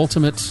like the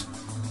ultimate,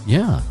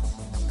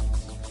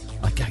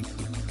 Like, I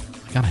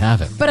gotta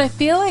have it. But I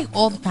feel like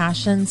old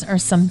fashions are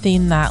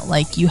something that,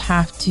 like, you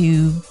have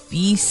to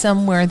be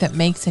somewhere that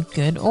makes a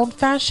good old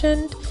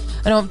fashioned.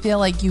 I don't feel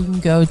like you can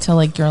go to,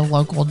 like, your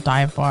local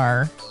dive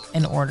bar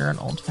and order an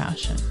old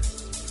fashioned.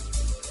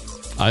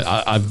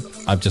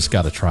 I've just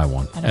got to try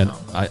one,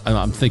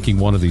 I'm thinking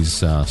one of these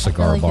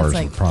cigar bars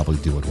would probably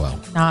do it well.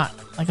 Not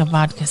like a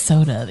vodka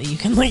soda that you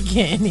can like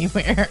get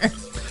anywhere.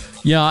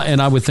 Yeah,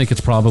 and I would think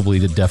it's probably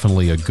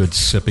definitely a good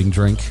sipping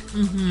drink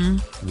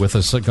with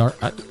a cigar.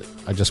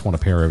 I just want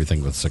to pair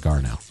everything with a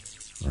cigar now.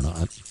 or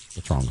not.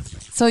 What's wrong with me?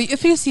 So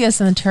if you see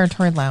us in the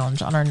Territory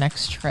Lounge on our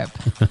next trip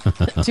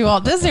to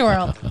Walt Disney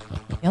World,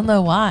 you'll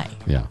know why.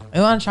 Yeah.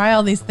 We want to try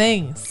all these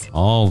things.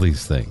 All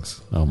these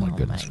things. Oh, my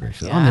goodness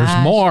gracious. Gosh. Oh,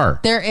 there's more.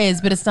 There is,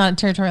 but it's not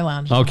Territory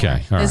Lounge anymore.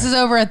 Okay. All This right. is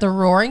over at the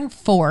Roaring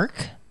Fork.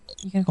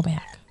 You got to go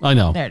back. I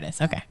know. There it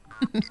is. Okay.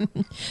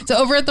 So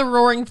over at the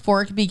Roaring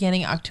Fork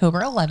beginning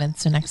October 11th,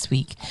 so next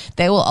week,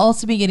 they will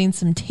also be getting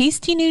some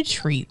tasty new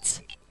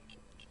treats.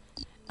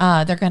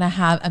 They're going to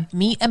have a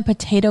meat and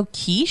potato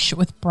quiche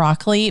with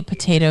broccoli,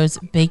 potatoes,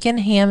 bacon,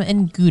 ham,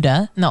 and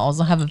Gouda. And they'll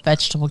also have a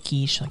vegetable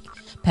quiche like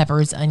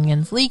peppers,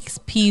 onions, leeks,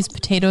 peas,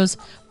 potatoes,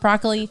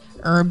 broccoli,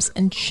 herbs,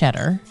 and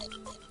cheddar.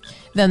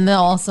 Then they'll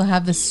also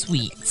have the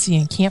sweets.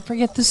 You can't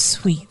forget the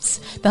sweets.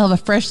 They'll have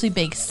a freshly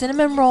baked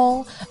cinnamon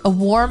roll, a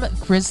warm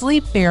grizzly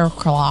bear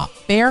claw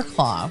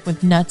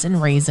with nuts and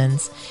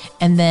raisins.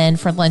 And then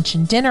for lunch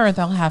and dinner,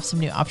 they'll have some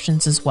new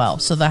options as well.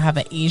 So they'll have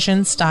an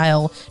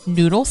Asian-style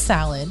noodle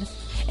salad,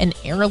 an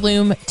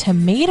heirloom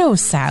tomato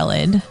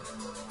salad.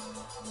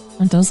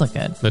 Oh, those look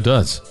good. It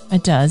does.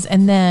 It does.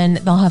 And then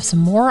they'll have some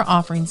more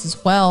offerings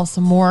as well.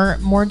 Some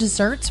more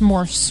desserts,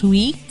 more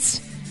sweets.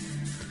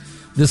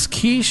 This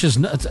quiche is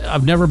not,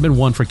 I've never been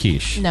one for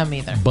quiche. No, me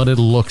either. But it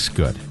looks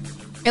good.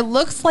 It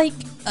looks like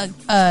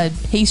a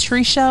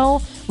pastry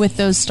shell with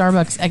those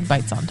Starbucks egg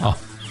bites on top.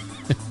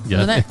 Oh.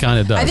 Yeah, it kind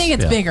of does. I think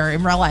it's bigger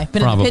in real life,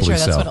 but Probably in the picture,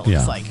 that's so. what it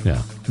looks like.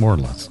 Yeah, more or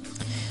less.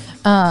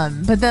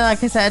 But then,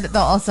 like I said,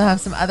 they'll also have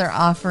some other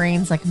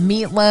offerings like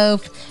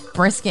meatloaf,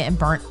 brisket, and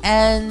burnt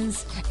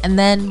ends, and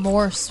then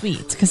more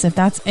sweets. Because if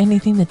that's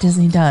anything that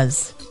Disney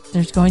does,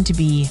 there's going to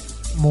be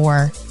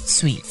more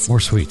sweets.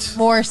 More sweets.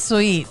 More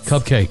sweets.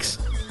 Cupcakes.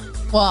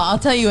 Well, I'll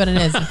tell you what it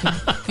is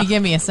if you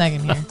give me a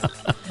second here.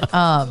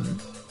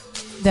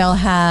 They'll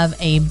have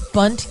a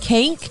bundt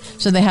cake.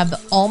 So they have the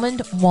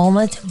almond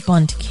walnut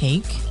bundt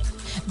cake.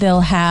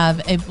 They'll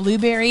have a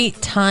blueberry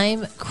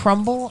thyme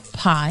crumble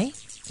pie.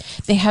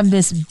 They have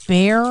this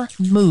bear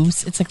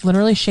mousse. It's like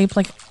literally shaped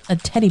like a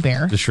teddy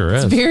bear. It sure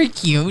is. It's very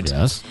cute.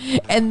 Yes.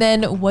 And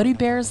then what do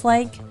bears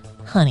like?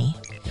 Honey.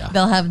 Yeah.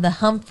 They'll have the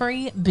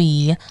Humphrey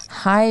Bee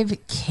hive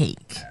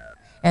cake.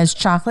 As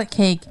chocolate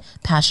cake,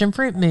 passion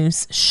fruit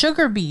mousse,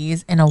 sugar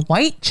bees, and a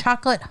white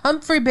chocolate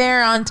Humphrey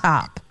bear on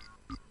top.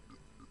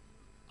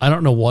 I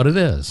don't know what it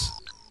is,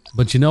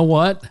 but you know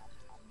what?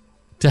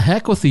 To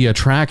heck with the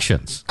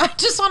attractions. I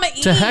just want to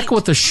eat. To heck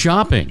with the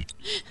shopping.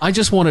 I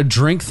just want to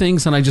drink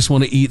things and I just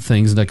want to eat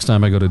things next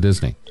time I go to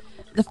Disney.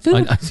 The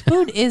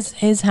food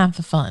is half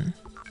the fun.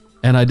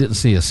 And I didn't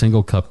see a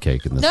single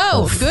cupcake in this.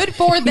 No, good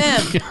for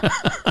them.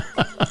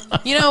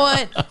 You know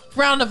what?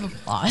 Round of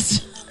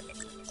applause.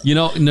 You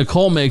know,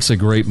 Nicole makes a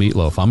great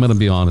meatloaf. I'm going to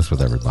be honest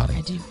with everybody.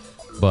 I do.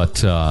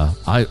 But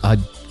I'd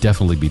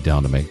definitely be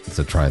down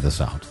to try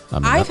this out. I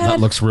mean, that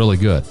looks really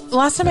good. The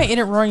last time I ate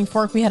at Roaring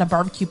Fork, we had a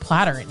barbecue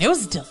platter, and it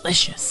was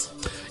delicious.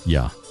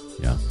 Yeah.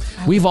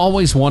 We've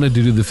always wanted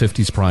to do the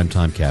 50s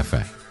Primetime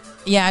Cafe.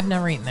 Yeah, I've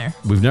never eaten there.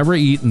 We've never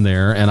eaten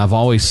there, and I've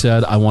always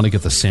said I want to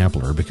get the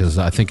sampler because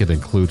I think it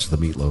includes the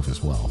meatloaf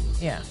as well.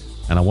 Yeah.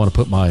 And I want to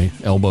put my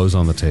elbows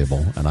on the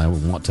table, and I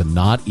want to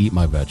not eat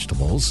my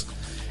vegetables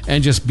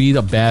and just be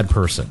a bad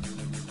person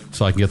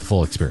so I can get the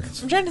full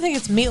experience. I'm trying to think.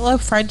 It's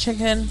meatloaf, fried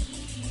chicken.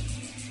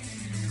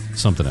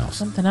 Something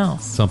else. I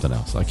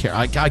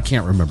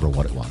can't remember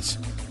what it was.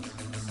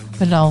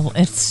 But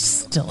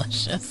it's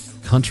delicious.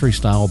 Country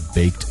style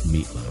baked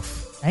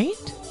meatloaf. Right?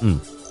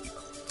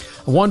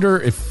 I wonder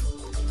if...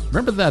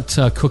 Remember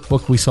that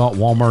cookbook we saw at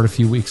Walmart a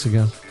few weeks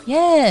ago?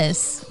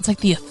 Yes. It's like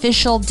the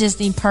official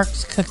Disney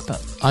Parks cookbook.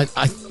 I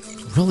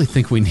really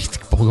think we need to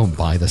go and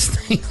buy this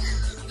thing.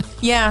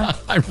 Yeah.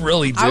 I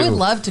really do. I would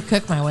love to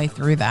cook my way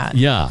through that.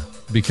 Yeah,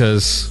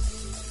 because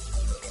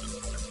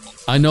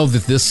I know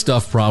that this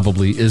stuff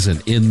probably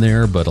isn't in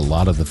there, but a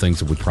lot of the things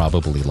that we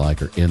probably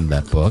like are in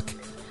that book.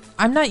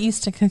 I'm not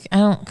used to cook. I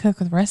don't cook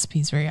with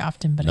recipes very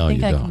often, but I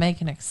think I can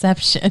make an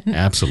exception.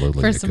 Absolutely.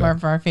 For some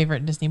of our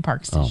favorite Disney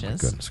Parks dishes. Oh, my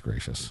goodness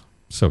gracious.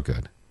 So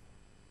good.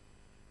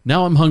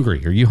 Now I'm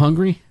hungry. Are you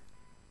hungry?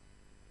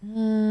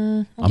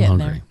 I'm hungry.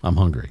 there. I'm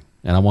hungry.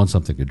 And I want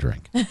something to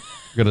drink. We're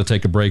going to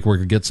take a break. We're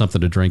going to get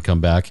something to drink,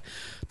 come back,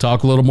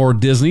 talk a little more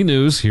Disney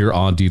news here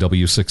on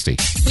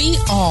DW60. We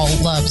all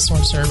love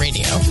Sorcerer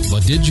Radio.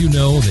 But did you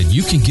know that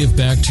you can give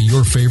back to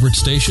your favorite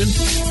station?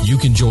 You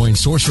can join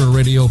Sorcerer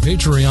Radio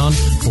Patreon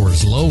for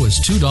as low as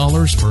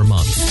 $2 per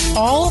month.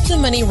 All of the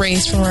money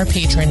raised from our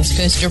patrons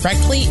goes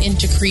directly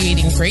into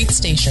creating great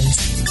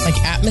stations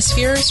like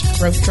Atmospheres,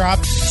 Rope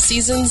Drop,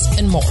 Seasons,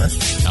 and more.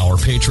 Our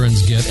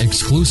patrons get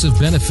exclusive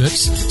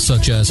benefits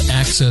such as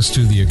access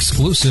to the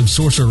exclusive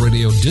Sorcerer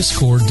Radio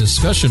Discord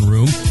discussion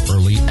room,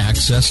 early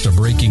access to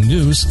breaking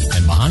news,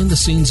 and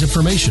behind-the-scenes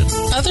information.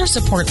 Other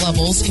support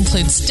levels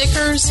include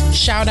stickers,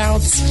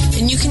 shout-outs,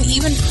 and you can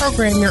even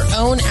program your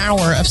own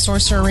hour of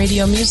Sorcerer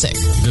Radio music.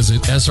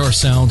 Visit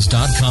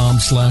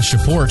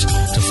srsounds.com/support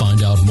to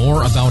find out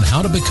more about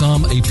how to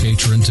become a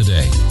patron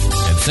today.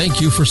 And thank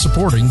you for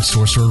supporting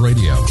Sorcerer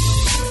Radio.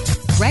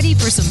 Ready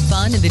for some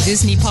fun in the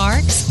Disney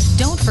parks?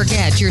 Don't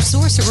forget your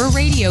Sorcerer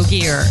Radio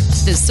gear.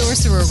 The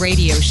Sorcerer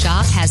Radio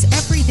shop has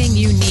everything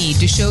you need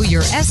to show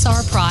your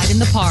SR pride in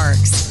the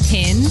parks.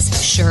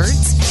 Pins,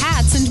 shirts,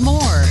 hats, and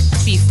more.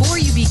 Before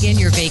you begin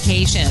your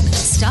vacation,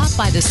 stop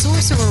by the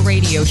Sorcerer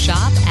Radio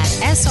shop at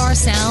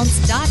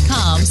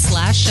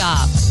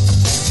srsounds.com/shop.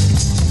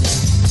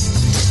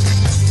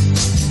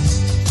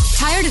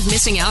 Tired of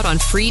missing out on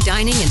free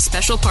dining and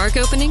special park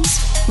openings?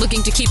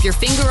 Looking to keep your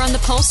finger on the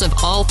pulse of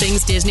all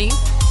things Disney?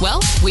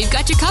 Well, we've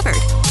got you covered.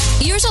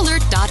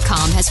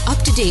 EarsAlert.com has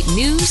up-to-date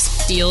news,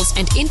 deals,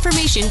 and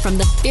information from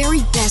the very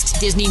best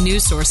Disney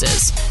news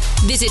sources.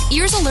 Visit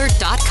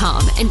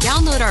EarsAlert.com and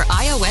download our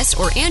iOS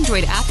or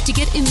Android app to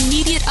get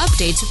immediate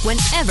updates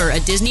whenever a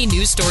Disney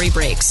news story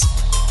breaks.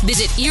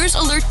 Visit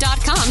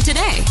EarsAlert.com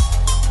today.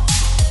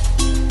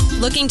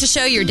 Looking to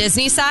show your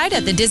Disney side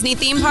at the Disney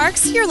theme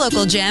parks, your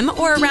local gym,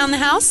 or around the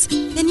house?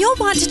 Then you'll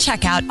want to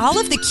check out all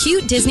of the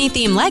cute Disney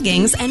theme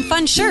leggings and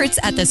fun shirts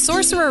at the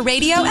Sorcerer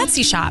Radio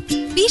Etsy shop.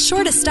 Be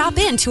sure to stop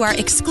in to our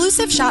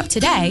exclusive shop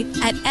today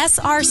at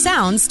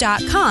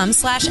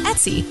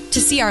srsounds.com/Etsy to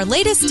see our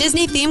latest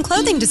Disney theme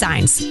clothing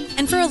designs.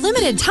 And for a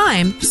limited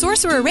time,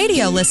 Sorcerer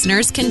Radio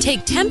listeners can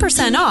take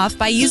 10% off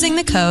by using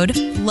the code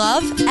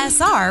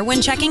LOVESR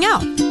when checking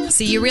out.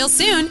 See you real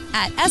soon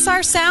at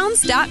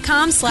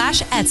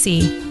srsounds.com/Etsy.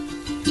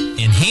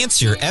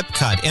 Enhance your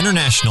Epcot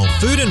International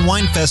Food and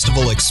Wine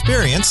Festival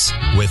experience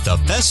with the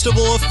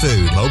Festival of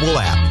Food mobile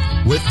app.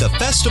 With the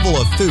Festival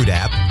of Food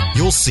app,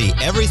 you'll see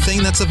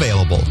everything that's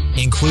available,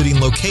 including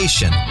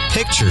location,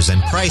 pictures,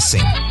 and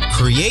pricing.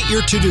 Create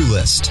your to-do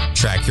list,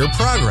 track your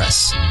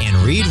progress, and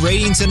read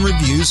ratings and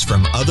reviews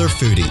from other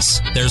foodies.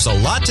 There's a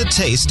lot to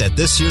taste at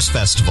this year's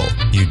festival.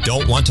 You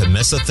don't want to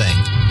miss a thing.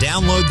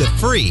 Download the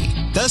free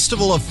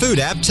Festival of Food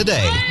app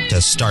today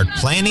to start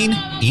planning,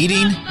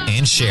 eating,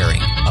 and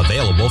sharing.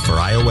 Available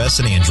for iOS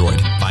and Android.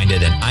 Find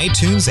it in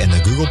iTunes and the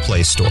Google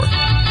Play Store.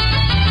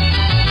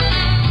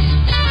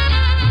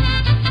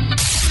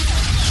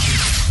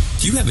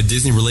 Do you have a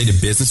Disney-related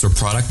business or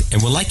product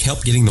and would like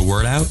help getting the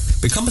word out?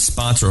 Become a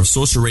sponsor of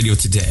Sorcerer Radio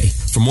today.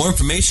 For more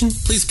information,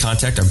 please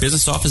contact our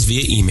business office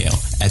via email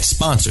at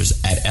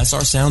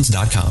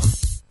sponsors@srsounds.com.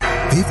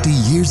 50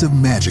 years of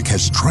magic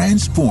has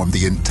transformed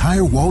the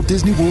entire Walt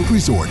Disney World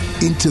Resort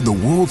into the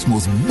world's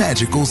most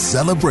magical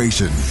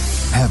celebration.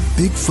 Have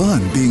big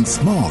fun being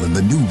small in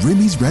the new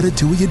Remy's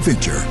Ratatouille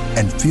Adventure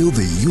and feel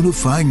the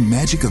unifying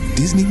magic of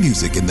Disney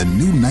music in the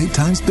new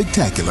nighttime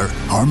spectacular,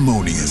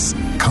 Harmonious.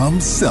 Come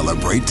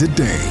celebrate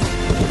today.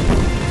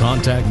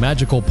 Contact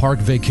Magical Park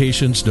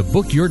Vacations to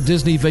book your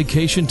Disney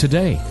vacation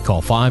today.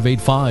 Call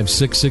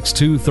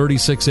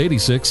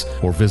 585-662-3686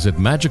 or visit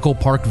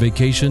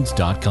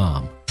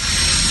magicalparkvacations.com.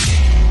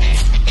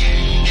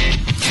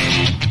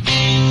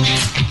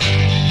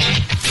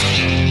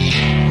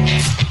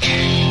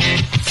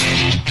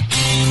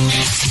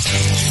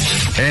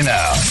 Hey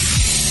now.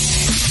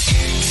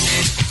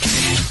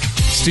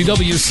 It's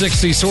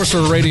DW60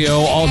 Sorcerer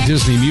Radio, all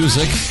Disney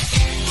music,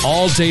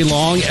 all day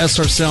long,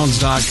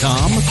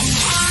 srsounds.com.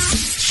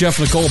 Chef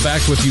Nicole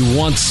back with you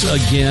once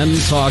again,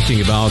 talking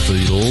about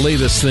the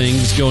latest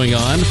things going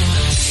on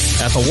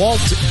at the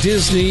Walt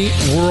Disney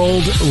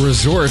World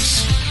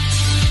Resorts.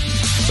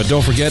 But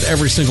don't forget,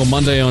 every single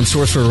Monday on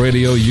Sorcerer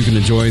Radio, you can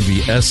enjoy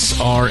the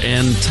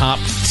SRN Top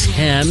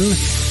 10.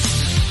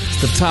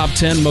 The top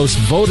 10 most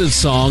voted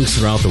songs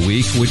throughout the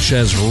week, which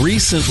has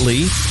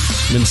recently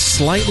been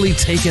slightly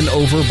taken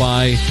over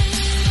by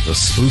the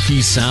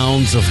spooky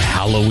sounds of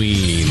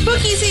Halloween.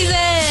 Spooky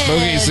season!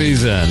 Spooky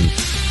season.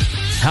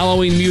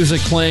 Halloween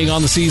music playing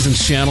on the Seasons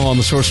channel on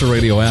the Sorcerer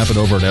Radio app and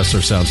over at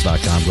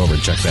srsounds.com. Go over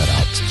and check that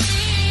out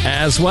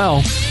as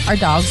well. Our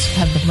dogs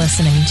have been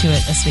listening to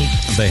it this week.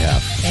 They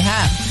have. They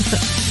have.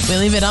 We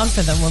leave it on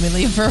for them when we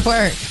leave for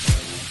work.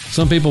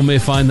 Some people may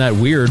find that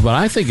weird, but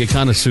I think it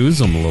kind of soothes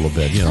them a little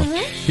bit, you know,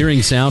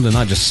 hearing sound and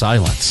not just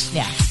silence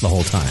the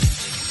whole time.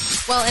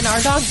 Well, and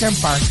our dogs are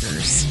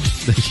barkers.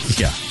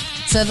 Yeah.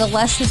 So the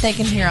less that they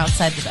can hear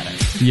outside, the better.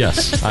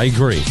 Yes, I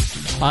agree.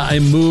 I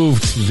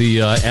moved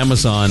the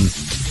Amazon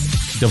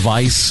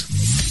device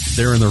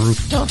there in the room.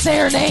 Don't say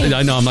her name.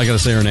 I know, I'm not going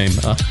to say her name.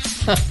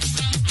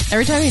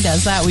 Every time he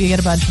does that, we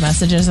get a bunch of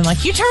messages and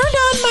like, you turned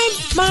on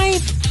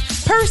my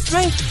purse,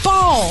 my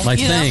ball. My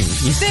thing.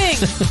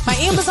 My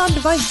Amazon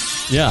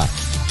device. Yeah.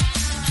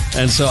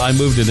 And so I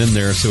moved it in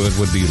there so it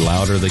would be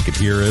louder. They could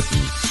hear it.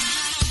 And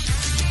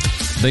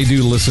they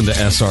do listen to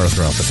SR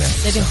throughout the day.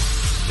 They do.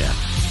 Yeah.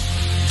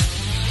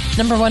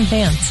 #1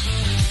 fans.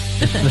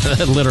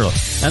 Literally.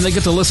 And they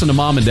get to listen to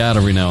mom and dad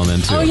every now and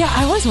then, too. Oh, yeah.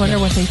 I always wonder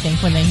what they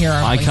think when they hear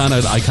our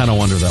voices. I kind of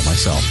wonder that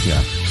myself.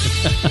 Yeah.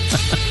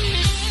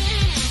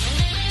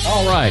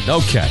 All right.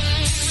 Okay. A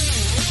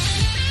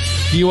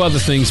few other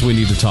things we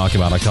need to talk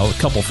about. A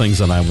couple things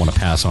that I want to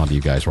pass on to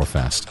you guys real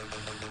fast.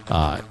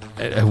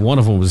 One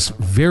of them was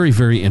very,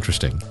 very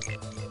interesting.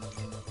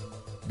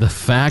 The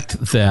fact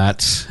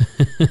that,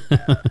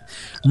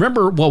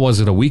 remember, what was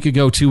it, a week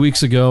ago, 2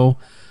 weeks ago,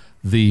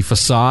 The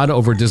facade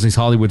over Disney's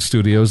Hollywood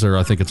Studios, or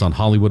I think it's on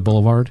Hollywood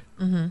Boulevard,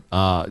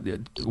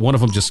 one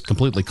of them just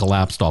completely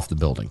collapsed off the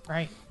building.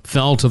 Right.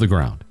 Fell to the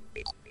ground.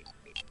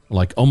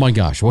 Like, oh my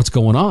gosh, what's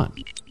going on?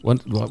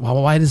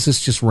 Why is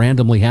this just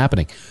randomly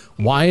happening?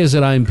 Why is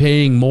it I'm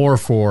paying more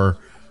for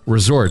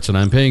resorts, and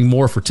I'm paying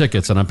more for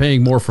tickets, and I'm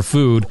paying more for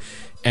food,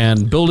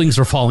 and buildings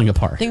are falling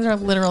apart? Things are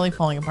literally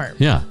falling apart.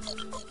 Yeah.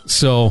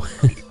 So,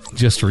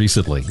 just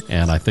recently,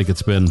 and I think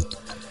it's been,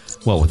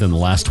 within the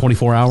last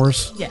 24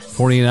 hours? Yes.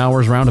 48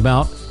 hours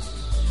roundabout?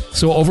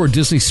 So, over at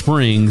Disney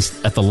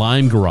Springs at the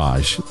Lime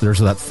Garage, there's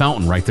that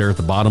fountain right there at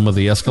the bottom of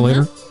the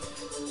escalator.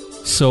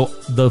 So,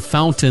 the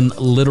fountain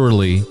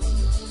literally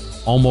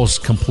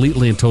almost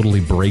completely and totally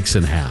breaks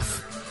in half.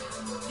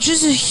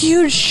 Just a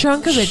huge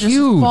chunk of it just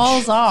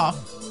falls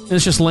off. And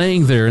it's just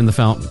laying there in the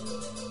fountain.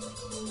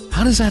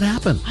 How does that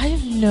happen? I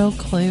have no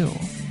clue.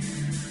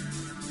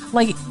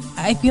 Like,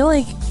 I feel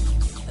like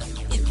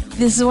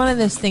this is one of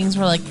those things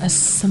where, like, a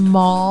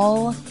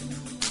small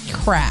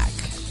crack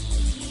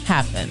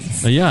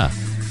happens. Yeah.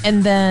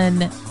 And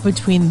then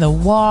between the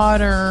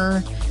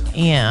water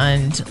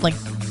and, like,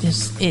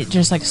 it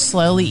just, like,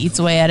 slowly eats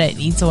away at it,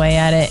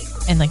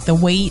 and, like, the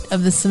weight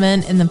of the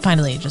cement, and then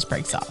finally it just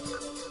breaks off.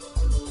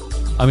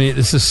 I mean,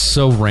 this is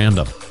so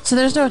random. So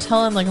there's no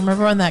telling, like,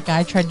 remember when that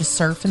guy tried to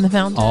surf in the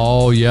fountain?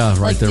 Oh, yeah,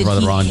 right there by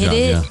the Ron John.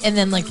 Yeah. And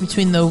then, like,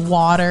 between the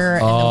water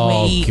and the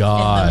weight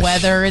and the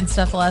weather and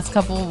stuff the last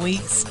couple of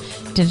weeks,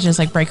 did it just,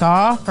 like, break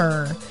off?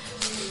 Or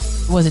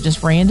was it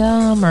just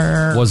random?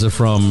 Or was it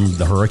from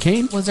the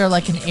hurricane? Was there,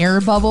 like, an air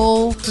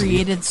bubble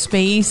created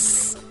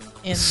space?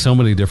 So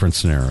many different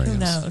scenarios. Who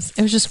knows?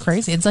 It was just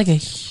crazy. It's like a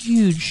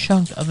huge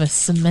chunk of a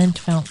cement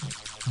fountain.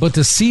 But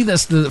to see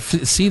this,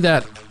 see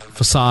that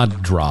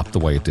facade drop the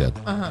way it did,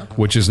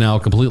 which is now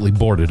completely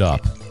boarded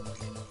up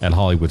at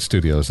Hollywood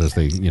Studios as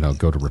they,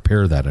 go to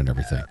repair that and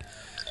everything.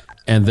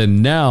 And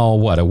then now,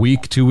 a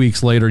week, 2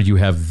 weeks later, you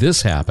have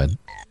this happen.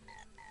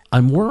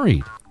 I'm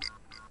worried.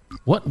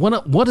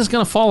 What is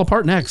going to fall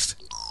apart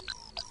next?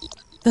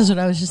 That's what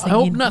I was just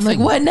thinking. I hope nothing. Like,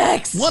 what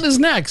next? What is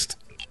next?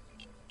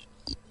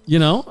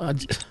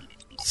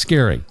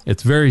 Scary.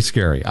 It's very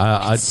scary.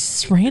 It's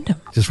just random.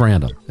 Just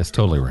random. It's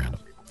totally random.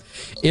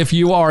 If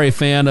you are a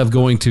fan of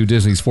going to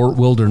Disney's Fort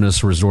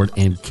Wilderness Resort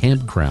and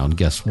Campground,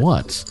 guess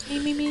what?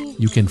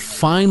 You can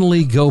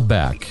finally go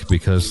back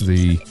because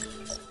the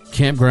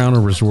campground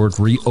or resort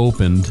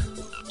reopens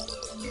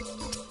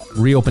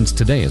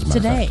today, as a matter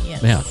of fact.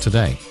 Yes. Yeah,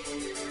 today,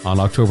 on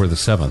October the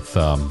 7th.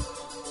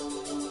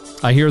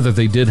 I hear that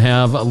they did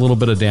have a little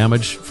bit of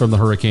damage from the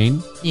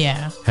hurricane.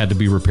 Yeah. Had to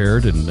be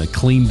repaired and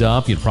cleaned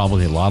up. You'd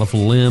probably had a lot of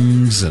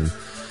limbs and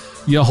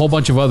a whole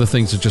bunch of other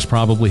things that just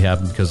probably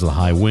happened because of the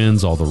high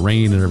winds, all the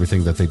rain and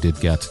everything that they did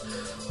get.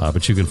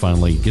 But you can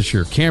finally get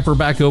your camper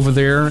back over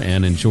there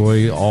and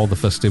enjoy all the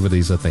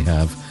festivities that they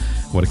have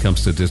when it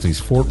comes to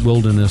Disney's Fort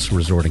Wilderness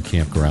Resort and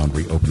Campground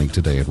reopening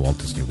today at Walt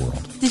Disney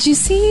World. Did you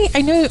see?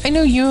 I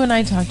know you and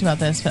I talked about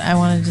this, but I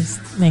want to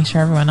just make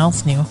sure everyone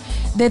else knew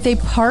that they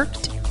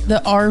parked the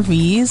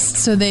RVs.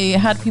 So they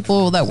had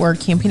people that were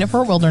camping at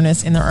Fort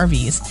Wilderness in their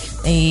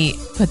RVs. They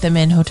put them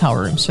in hotel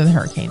rooms for the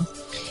hurricane.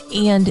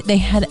 And they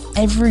had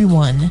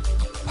everyone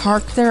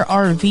park their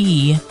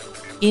RV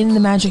in the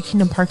Magic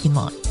Kingdom parking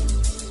lot.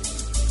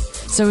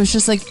 So it was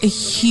just like a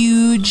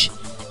huge,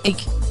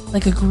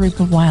 like a group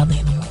of wild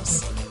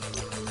animals.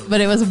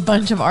 But it was a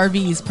bunch of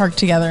RVs parked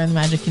together in the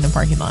Magic Kingdom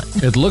parking lot.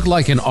 It looked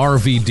like an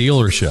RV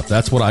dealership.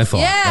 That's what I thought.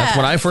 Yeah. That's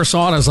when I first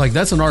saw it. I was like,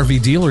 that's an RV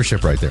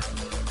dealership right there.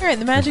 All right,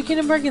 the Magic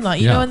Kingdom parking lot.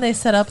 You know when they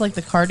set up like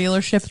the car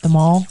dealership at the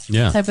mall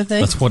type of thing?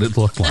 That's what it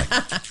looked like.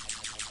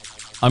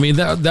 I mean,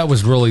 that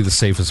was really the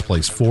safest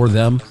place for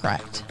them.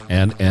 Correct.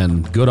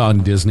 And good on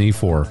Disney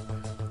for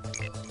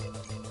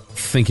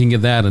thinking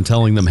of that and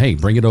telling them, hey,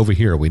 bring it over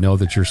here. We know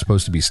that you're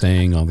supposed to be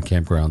staying on the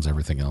campgrounds,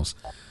 everything else.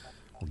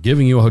 We're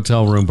giving you a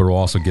hotel room, but we're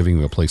also giving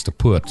you a place to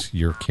put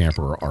your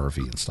camper or RV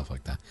and stuff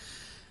like that.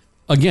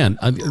 Again,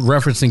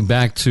 referencing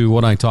back to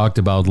what I talked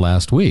about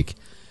last week,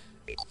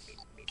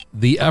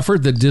 the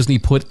effort that Disney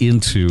put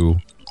into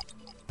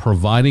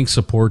providing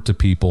support to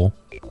people,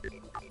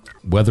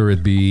 whether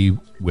it be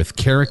with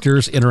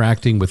characters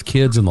interacting with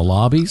kids in the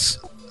lobbies,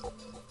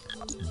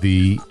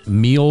 the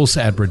meals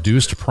at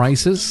reduced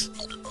prices.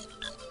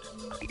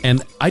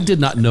 And I did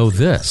not know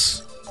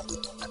this.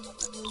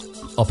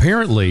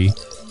 Apparently,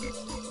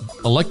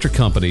 electric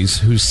companies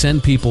who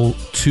send people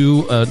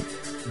to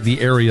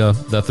the area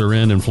that they're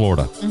in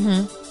Florida,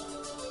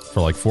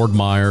 for like Fort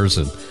Myers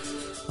and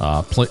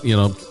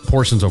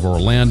portions of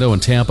Orlando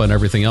and Tampa and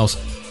everything else,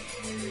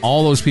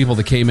 all those people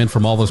that came in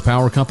from all those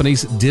power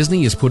companies,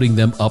 Disney is putting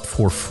them up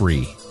for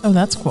free. Oh,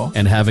 that's cool.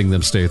 And having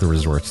them stay at the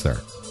resorts there.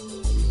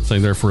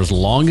 Staying there for as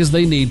long as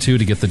they need to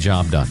get the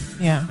job done.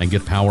 Yeah. And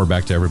get power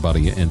back to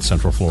everybody in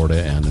Central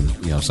Florida and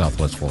in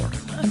Southwest Florida.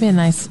 That'd be a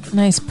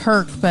nice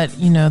perk, but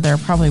they're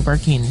probably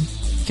working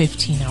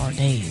 15-hour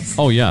days.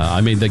 Oh, yeah. I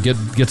mean, they get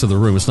to the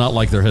room. It's not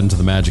like they're heading to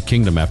the Magic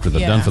Kingdom after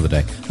they're done for the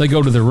day. They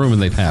go to their room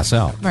and they pass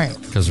out. Right.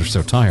 Because they're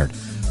so tired.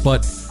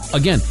 But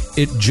again,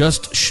 it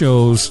just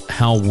shows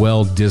how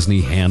well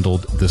Disney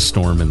handled this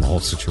storm and the whole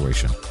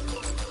situation.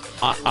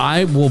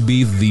 I will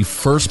be the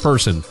first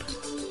person,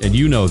 and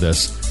you know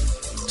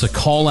this, to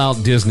call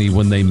out Disney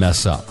when they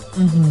mess up.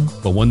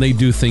 Mm-hmm. But when they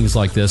do things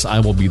like this, I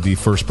will be the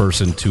first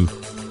person to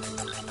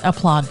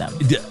applaud them.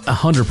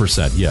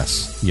 100%,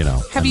 yes.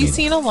 Have you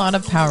seen a lot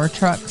of power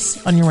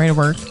trucks on your way to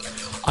work?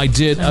 I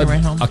did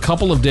a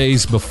couple of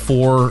days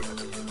before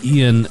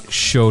Ian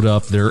showed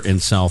up there in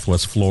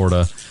Southwest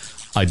Florida.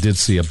 I did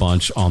see a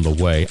bunch on the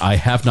way. I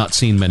have not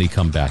seen many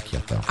come back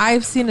yet, though.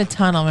 I've seen a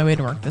ton on my way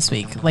to work this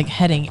week, like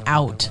heading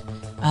out.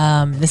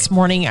 This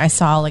morning, I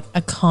saw like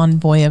a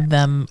convoy of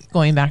them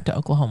going back to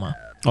Oklahoma.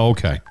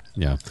 Okay,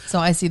 yeah. So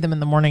I see them in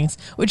the mornings,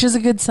 which is a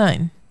good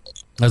sign.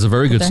 That's a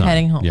very good sign. They're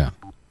heading home. Yeah.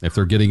 If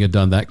they're getting it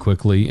done that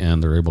quickly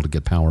and they're able to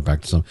get power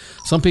back to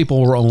some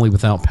people were only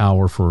without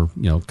power for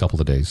a couple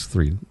of days,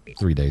 3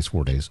 days,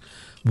 4 days.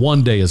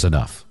 1 day is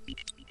enough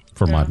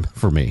for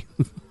me.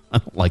 I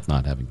don't like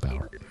not having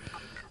power,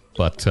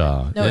 but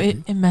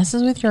it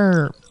messes with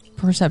your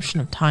perception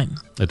of time.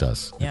 It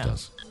does. Yeah. It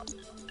does.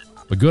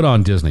 But good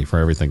on Disney for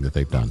everything that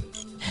they've done.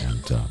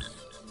 And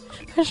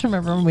I just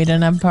remember when we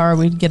didn't have power,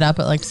 we'd get up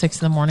at like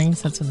 6 in the morning.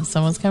 So that's when the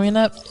sun was coming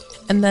up,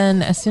 and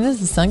then as soon as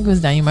the sun goes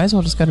down, you might as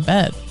well just go to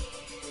bed.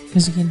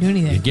 Because you can't do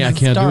anything. Yeah, I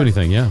can't do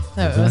anything, yeah.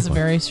 So It was a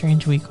very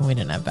strange week when we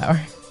didn't have power.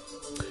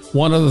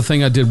 One other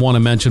thing I did want to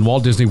mention,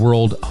 Walt Disney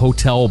World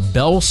Hotel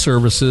bell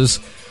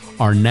services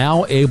are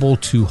now able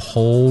to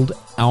hold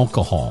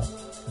alcohol,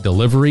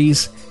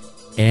 deliveries,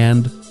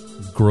 and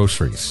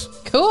groceries.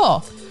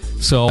 Cool.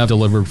 So I've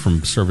delivered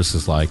from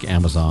services like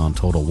Amazon,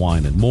 Total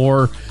Wine &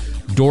 More,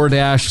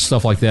 DoorDash,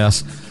 stuff like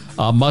this.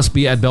 Must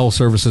be at bell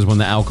services when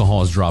the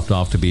alcohol is dropped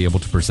off to be able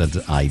to present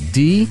an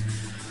ID.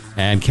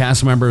 And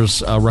cast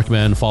members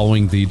recommend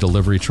following the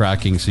delivery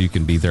tracking so you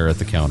can be there at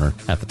the counter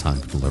at the time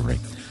of delivery.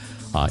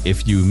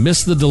 If you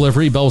miss the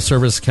delivery, bell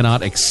service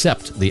cannot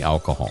accept the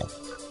alcohol.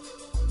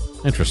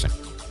 Interesting.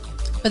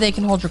 But they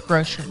can hold your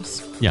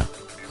groceries. Yeah.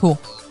 Cool.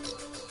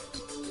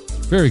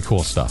 Very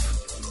cool stuff.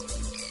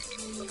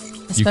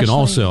 You can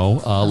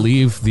also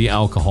leave the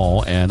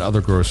alcohol and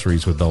other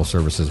groceries with bell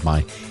services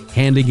by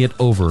handing it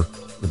over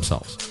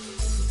themselves.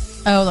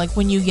 Oh, like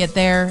when you get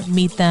there,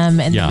 meet them,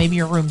 and then maybe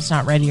your room's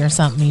not ready or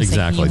something.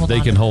 Exactly. They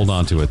can hold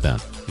on to it then.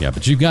 Yeah,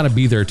 but you've got to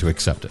be there to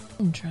accept it.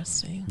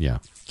 Interesting. Yeah.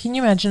 Can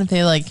you imagine if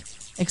they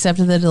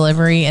accepted the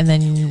delivery and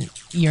then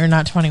you're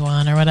not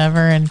 21 or whatever,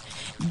 and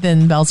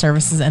then bell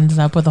services ended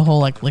up with a whole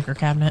liquor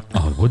cabinet?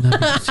 Oh, wouldn't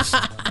that be just...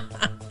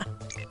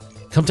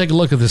 Come take a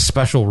look at this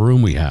special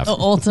room we have. The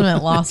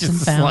ultimate lost and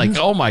found. Like,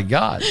 oh my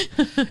God.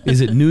 Is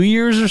it New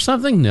Year's or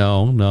something?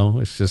 No.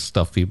 It's just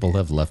stuff people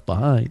have left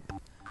behind.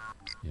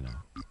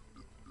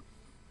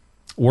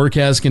 Work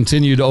has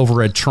continued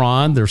over at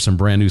Tron. There's some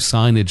brand new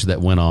signage that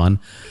went on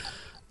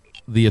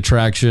the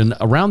attraction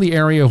around the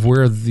area of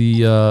where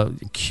the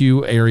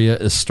queue area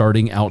is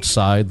starting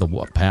outside the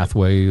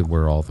pathway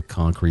where all the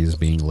concrete is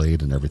being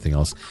laid and everything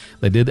else.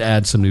 They did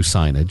add some new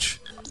signage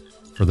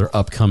for their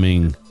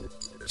upcoming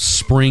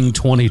spring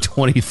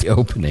 2020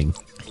 opening.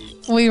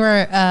 We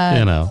were,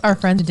 our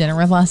friend to dinner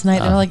with last night.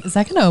 They were like, is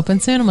that going to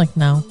open soon? I'm like,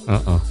 no.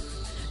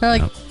 They're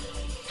like,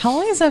 how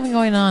long has that been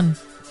going on?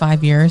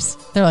 5 years.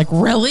 They're like,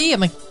 really? I'm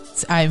like,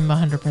 I'm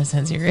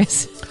 100%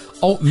 serious.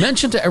 Oh,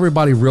 mention to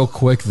everybody real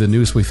quick the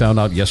news we found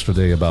out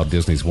yesterday about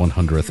Disney's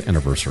 100th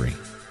anniversary.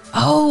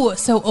 Oh,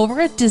 so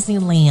over at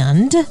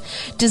Disneyland,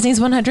 Disney's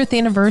 100th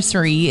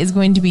anniversary is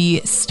going to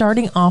be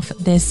starting off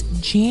this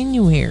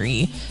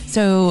January.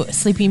 So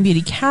Sleeping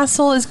Beauty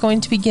Castle is going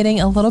to be getting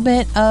a little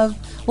bit of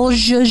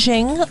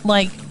zhuzhing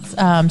like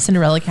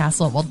Cinderella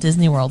Castle at Walt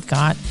Disney World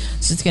got.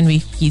 So it's going to be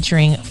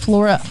featuring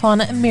Flora,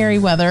 Fauna, and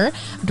Merryweather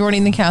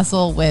adorning the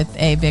castle with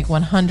a big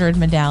 100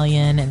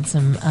 medallion and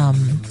some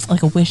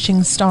like a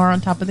wishing star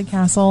on top of the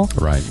castle.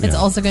 Right. It's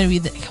also going to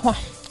be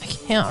I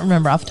can't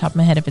remember off the top of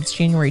my head if it's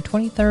January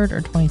 23rd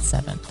or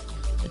 27th.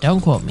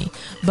 Don't quote me.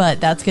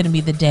 But that's going to be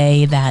the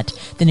day that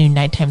the new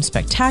nighttime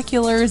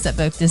spectaculars at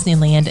both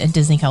Disneyland and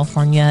Disney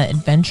California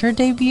Adventure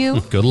debut.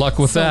 Good luck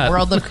with that.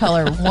 World of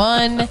Color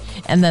 1.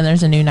 And then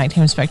there's a new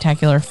nighttime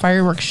spectacular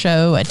fireworks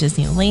show at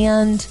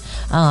Disneyland.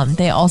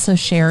 They also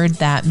shared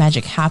that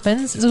Magic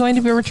Happens is going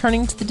to be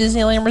returning to the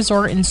Disneyland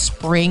Resort in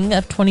spring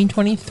of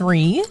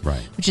 2023.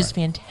 Which is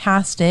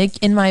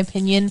fantastic. In my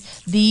opinion,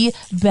 the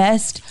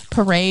best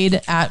parade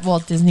at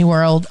Walt Disney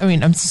World.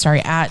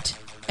 At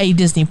a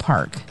Disney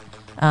park.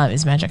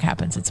 Is Magic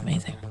Happens. It's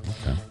amazing.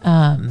 Okay.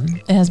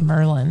 It has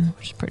Merlin,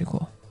 which is pretty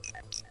cool.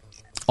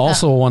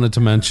 Also wanted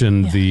to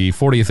mention the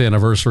 40th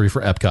anniversary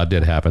for Epcot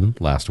did happen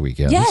last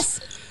weekend.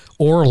 Yes.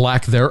 Or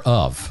lack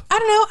thereof. I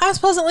don't know. I was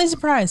pleasantly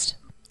surprised.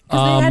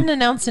 Because they hadn't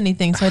announced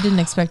anything, so I didn't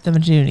expect them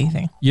to do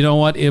anything. You know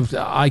what?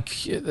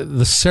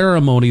 The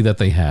ceremony that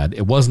they had,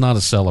 it was not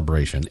a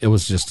celebration. It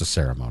was just a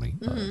ceremony.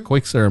 A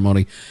quick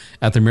ceremony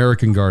at the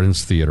American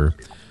Gardens Theater.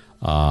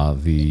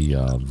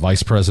 The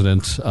vice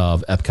president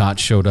of Epcot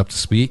showed up to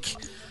speak.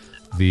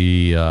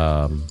 The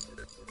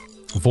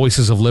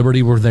Voices of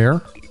Liberty were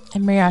there.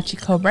 And Mariachi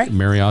Cobra.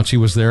 Mariachi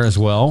was there as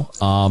well.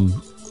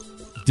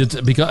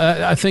 Because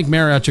I think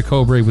Mariachi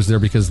Cobre was there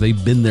because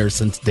they've been there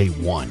since day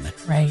one.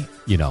 Right.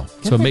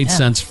 So it made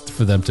sense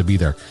for them to be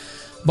there.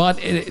 But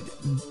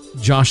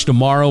Josh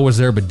DeMauro was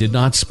there but did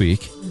not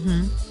speak.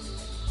 Mm-hmm.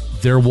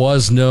 There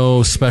was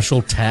no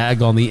special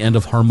tag on the end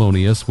of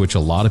Harmonious, which a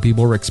lot of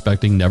people were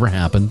expecting, never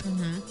happened.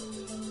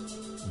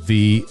 Mm-hmm.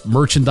 The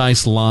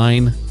merchandise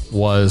line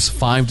was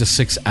 5 to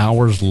 6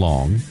 hours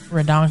long.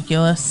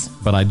 Redonkulous.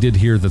 But I did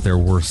hear that there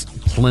was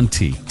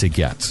plenty to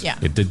get. Yeah.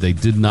 They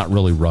did not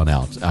really run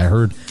out. I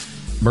heard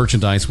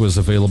merchandise was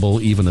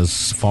available even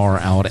as far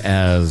out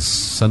as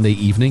Sunday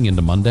evening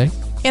into Monday.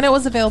 And it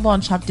was available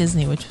on Shop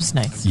Disney, which was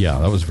nice. Yeah,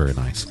 that was very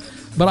nice.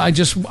 But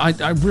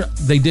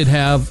they did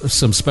have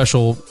some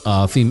special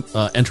theme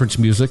entrance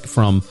music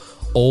from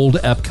Old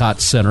Epcot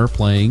Center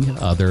playing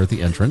there at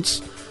the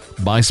entrance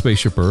by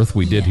Spaceship Earth.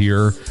 We did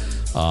hear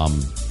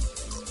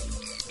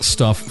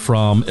stuff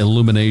from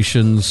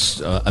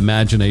Illuminations,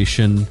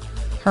 Imagination,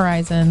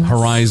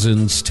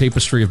 Horizons,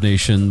 Tapestry of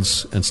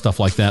Nations, and stuff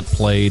like that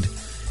played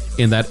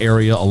in that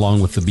area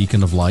along with the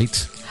Beacon of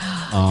Light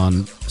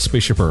on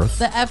Spaceship Earth.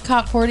 The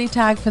Epcot 40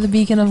 tag for the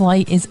Beacon of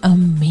Light is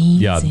amazing.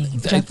 Yeah,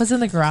 Jeff was in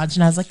the garage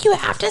and I was like, you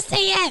have to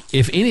see it.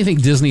 If anything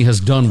Disney has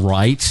done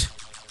right,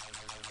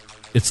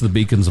 it's the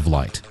Beacons of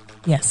Light.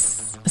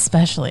 Yes,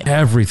 especially.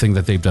 Everything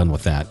that they've done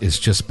with that has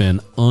just been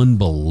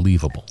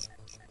unbelievable.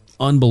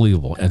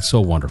 Unbelievable and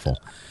so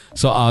wonderful.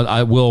 So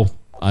I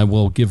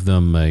will give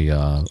them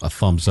a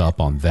thumbs up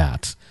on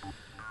that.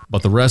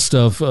 But the rest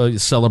of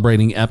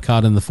celebrating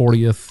Epcot in the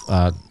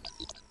 40th,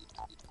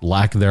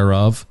 lack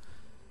thereof,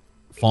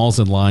 falls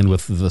in line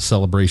with the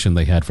celebration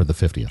they had for the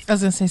 50th. I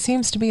was going to say,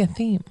 seems to be a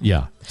theme.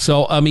 Yeah.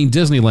 So, I mean,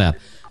 Disneyland,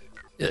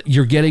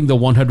 you're getting the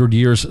 100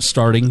 years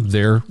starting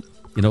there,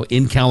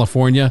 in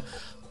California.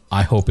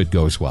 I hope it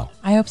goes well.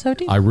 I hope so,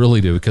 too. I really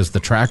do, because the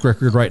track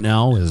record right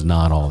now is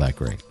not all that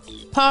great.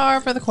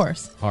 Par for the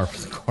course. Par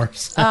for the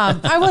course.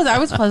 I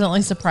was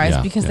pleasantly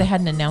surprised because they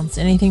hadn't announced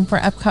anything for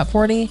Epcot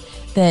 40.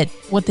 That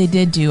what they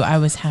did do, I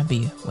was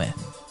happy with.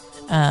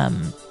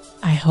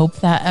 I hope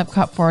that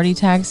Epcot 40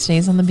 tag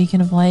stays on the Beacon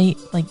of Light.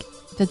 Like,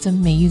 that's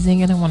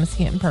amazing, and I want to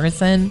see it in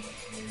person.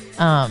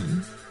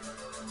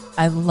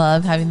 I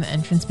love having the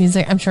entrance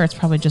music. I'm sure it's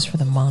probably just for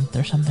the month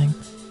or something.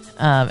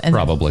 And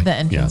probably the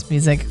entrance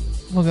music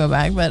will go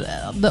back, but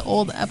the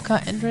old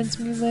Epcot entrance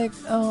music.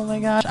 Oh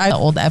my gosh, the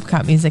old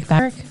Epcot music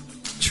back.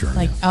 Sure.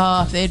 Like,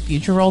 if they had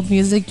Future World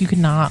music, you could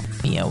not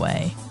be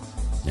away.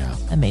 Yeah.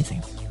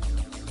 Amazing.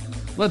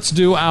 Let's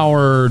do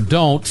our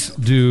Don't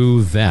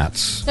Do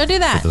That. Don't do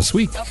that. For this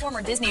week. A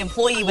former Disney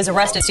employee was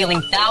arrested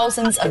stealing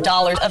thousands of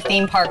dollars of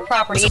theme park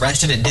property. Was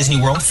arrested at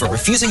Disney World for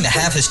refusing to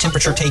have his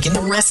temperature taken.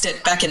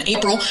 Arrested back in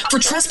April for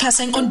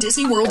trespassing on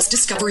Disney World's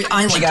Discovery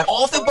Island. She got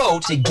off the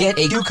boat to get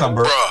a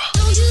cucumber. Don't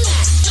do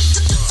that.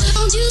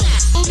 Don't do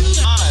that. Don't do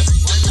that.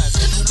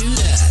 Don't do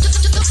that.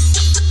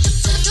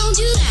 Don't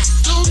do that.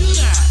 Don't do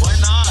that. Why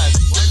not?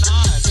 Why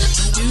not?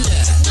 Don't do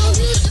that. Don't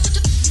do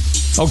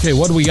that. Okay,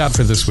 what do we got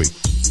for this week?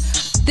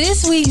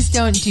 This week's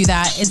Don't Do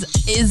That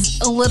is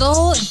a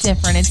little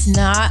different. It's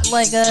not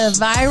like a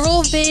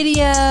viral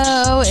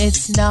video.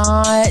 It's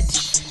not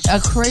a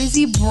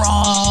crazy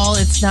brawl.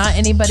 It's not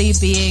anybody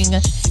being,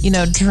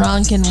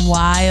 drunk and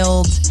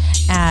wild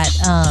at,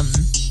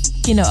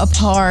 a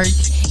park.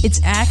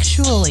 It's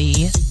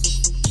actually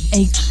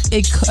a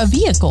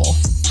vehicle,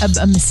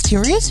 a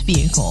mysterious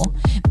vehicle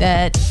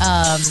that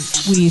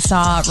we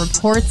saw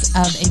reports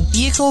of a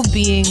vehicle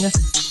being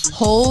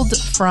pulled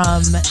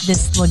from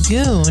this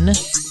lagoon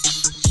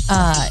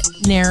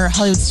near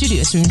Hollywood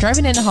Studios. So when you're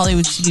driving into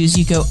Hollywood Studios,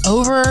 you go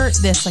over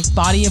this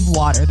body of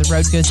water. The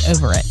road goes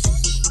over it.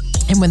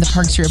 And when the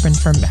parks reopened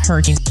from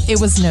hurricane, it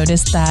was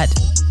noticed that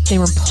they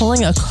were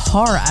pulling a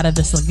car out of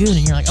this lagoon,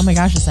 and you're like, oh my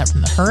gosh, is that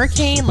from the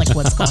hurricane? Like,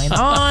 what's going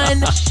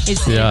on?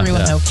 Is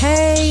everyone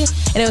okay?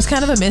 And it was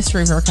kind of a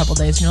mystery for a couple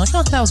days, and you're like,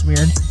 oh, that was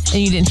weird.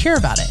 And you didn't hear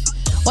about it.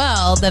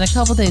 Well, then a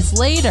couple days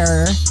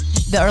later,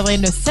 the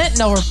Orlando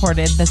Sentinel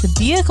reported that the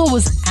vehicle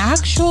was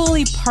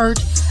actually part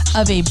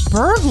of a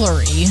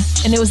burglary,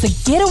 and it was a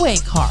getaway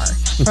car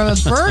from a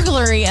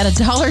burglary at a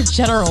Dollar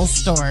General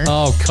store.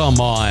 Oh, come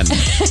on.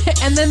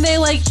 And then they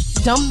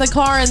dumped the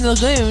car in the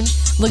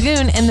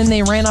lagoon, and then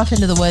they ran off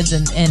into the woods,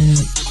 and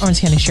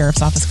Orange County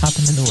Sheriff's Office caught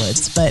them in the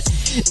woods. But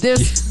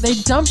they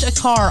dumped a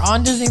car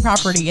on Disney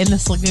property in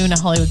this lagoon at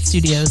Hollywood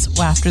Studios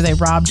after they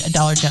robbed a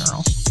Dollar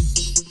General.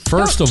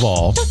 First of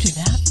all, don't do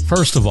that.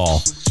 First of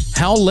all,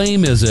 how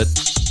lame is it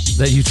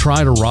that you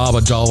try to rob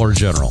a Dollar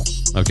General?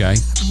 Okay,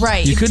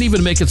 right. You couldn't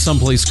even make it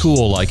someplace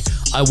cool. Like,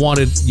 I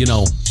wanted,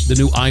 the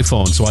new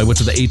iPhone, so I went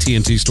to the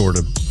AT&T store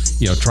to,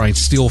 try and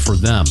steal for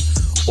them.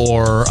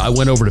 Or I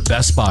went over to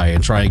Best Buy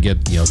and try and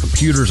get,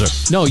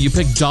 computers. No, you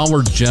pick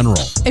Dollar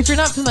General. If you're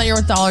not familiar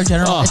with Dollar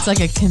General, it's like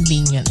a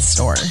convenience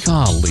store.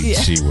 Golly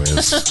gee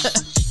whiz.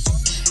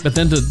 But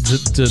then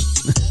to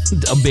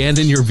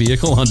abandon your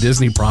vehicle on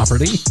Disney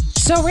property?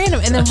 So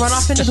random. And then run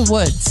off into the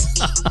woods.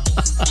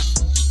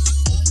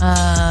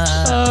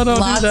 Don't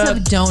lots do that.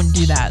 of don't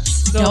do that.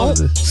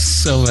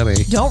 So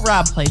many. Don't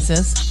rob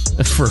places.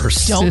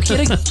 First. Don't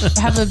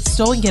have a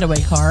stolen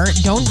getaway car.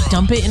 Don't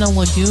dump it in a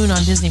lagoon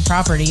on Disney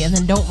property, and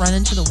then don't run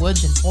into the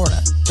woods in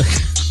Florida.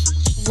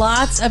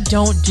 Lots of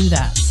don't do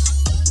that.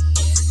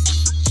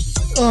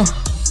 Ugh.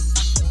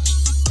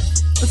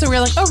 So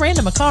we're like, oh,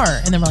 random a car.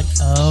 And then we're like,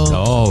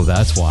 Oh,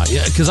 that's why.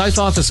 Yeah, because I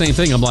thought the same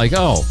thing. I'm like,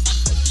 oh,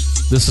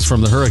 this is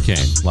from the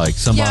hurricane. Like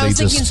somebody I was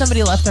thinking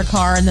somebody left their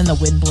car and then the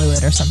wind blew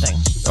it or something.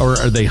 Or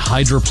are they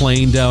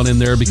hydroplaned down in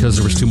there because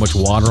there was too much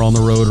water on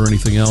the road or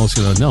anything else?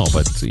 No,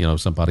 but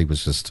somebody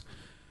was just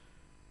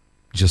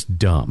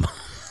dumb.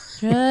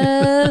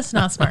 Just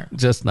not smart.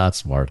 Just not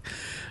smart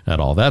at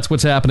all. That's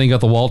what's happening at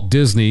the Walt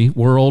Disney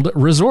World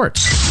Resort.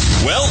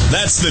 Well,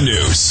 that's the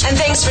news. And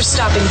thanks for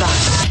stopping by.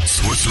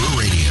 Sorcerer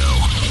Radio,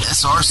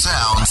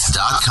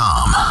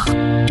 SRSounds.com.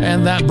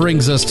 And that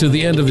brings us to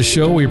the end of the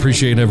show. We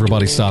appreciate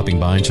everybody stopping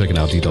by and checking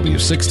out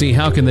DW60.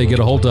 How can they get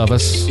a hold of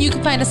us? You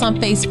can find us on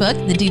Facebook,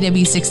 the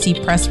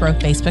DW60 Press Row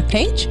Facebook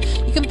page.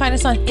 You can find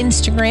us on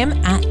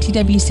Instagram at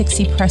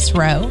DW60 Press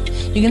Row.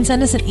 You can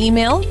send us an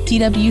email,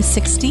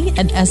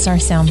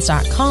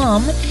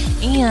 dw60@srsounds.com.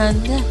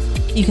 And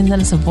you can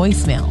send us a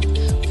voicemail,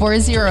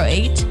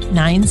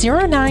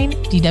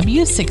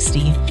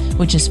 408-909-DW60,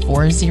 which is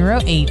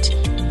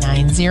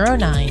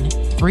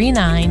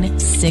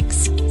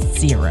 408-909-3960.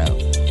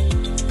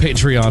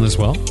 Patreon as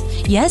well.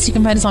 Yes, you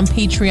can find us on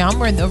Patreon.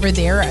 We're over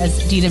there as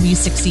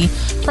DW60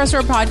 Press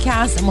Row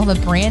Podcast, and we'll have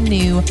a brand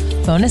new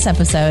bonus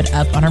episode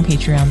up on our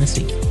Patreon this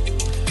week.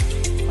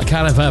 I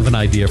kind of have an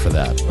idea for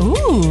that.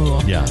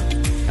 Ooh. Yeah,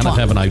 kind of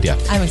have an idea.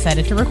 I'm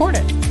excited to record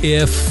it.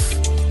 If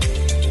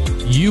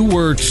you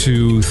were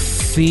to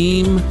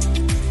theme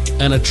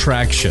an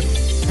attraction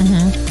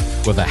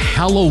with a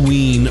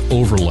Halloween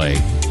overlay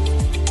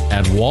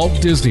at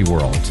Walt Disney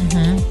World,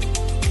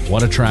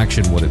 what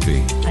attraction would it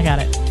be? I got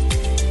it.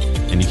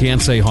 And you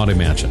can't say Haunted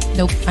Mansion.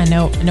 Nope, I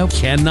know. Nope.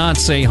 Cannot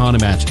say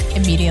Haunted Mansion.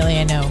 Immediately,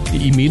 I know.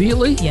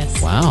 Immediately?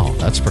 Yes. Wow,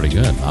 that's pretty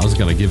good. I was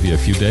going to give you a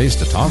few days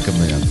to talk of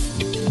that.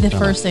 The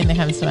first thing that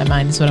comes to my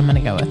mind is what I'm going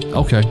to go with.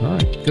 Okay, all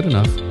right, good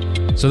enough.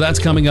 So that's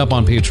coming up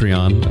on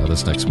Patreon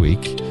this next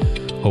week.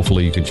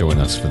 Hopefully you can join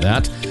us for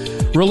that.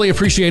 Really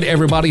appreciate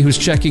everybody who's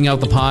checking out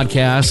the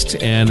podcast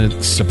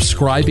and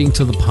subscribing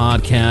to the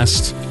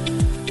podcast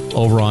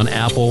over on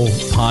Apple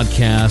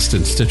Podcast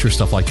and Stitcher,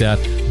 stuff like that.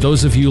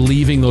 Those of you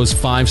leaving those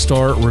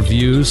 5-star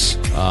reviews,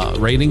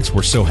 ratings,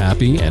 we're so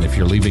happy. And if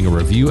you're leaving a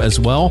review as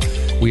well,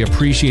 we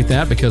appreciate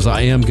that because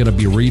I am going to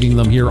be reading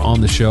them here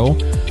on the show.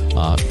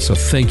 So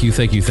thank you.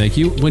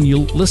 When you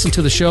listen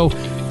to the show,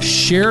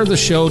 share the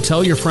show,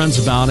 tell your friends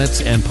about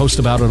it, and post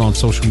about it on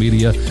social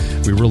media.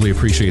 We really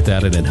appreciate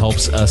that, and it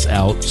helps us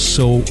out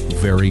so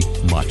very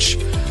much.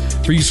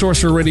 For you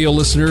Sorcerer Radio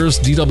listeners,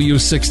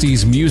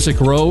 DW60's Music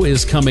Row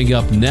is coming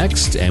up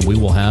next, and we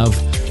will have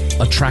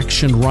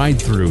attraction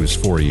ride-throughs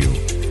for you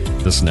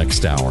this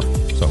next hour.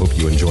 So I hope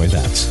you enjoy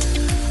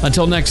that.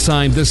 Until next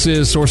time, this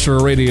is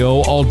Sorcerer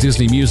Radio, all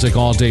Disney music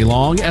all day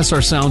long,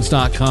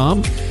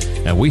 srsounds.com,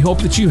 and we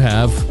hope that you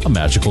have a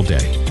magical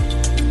day.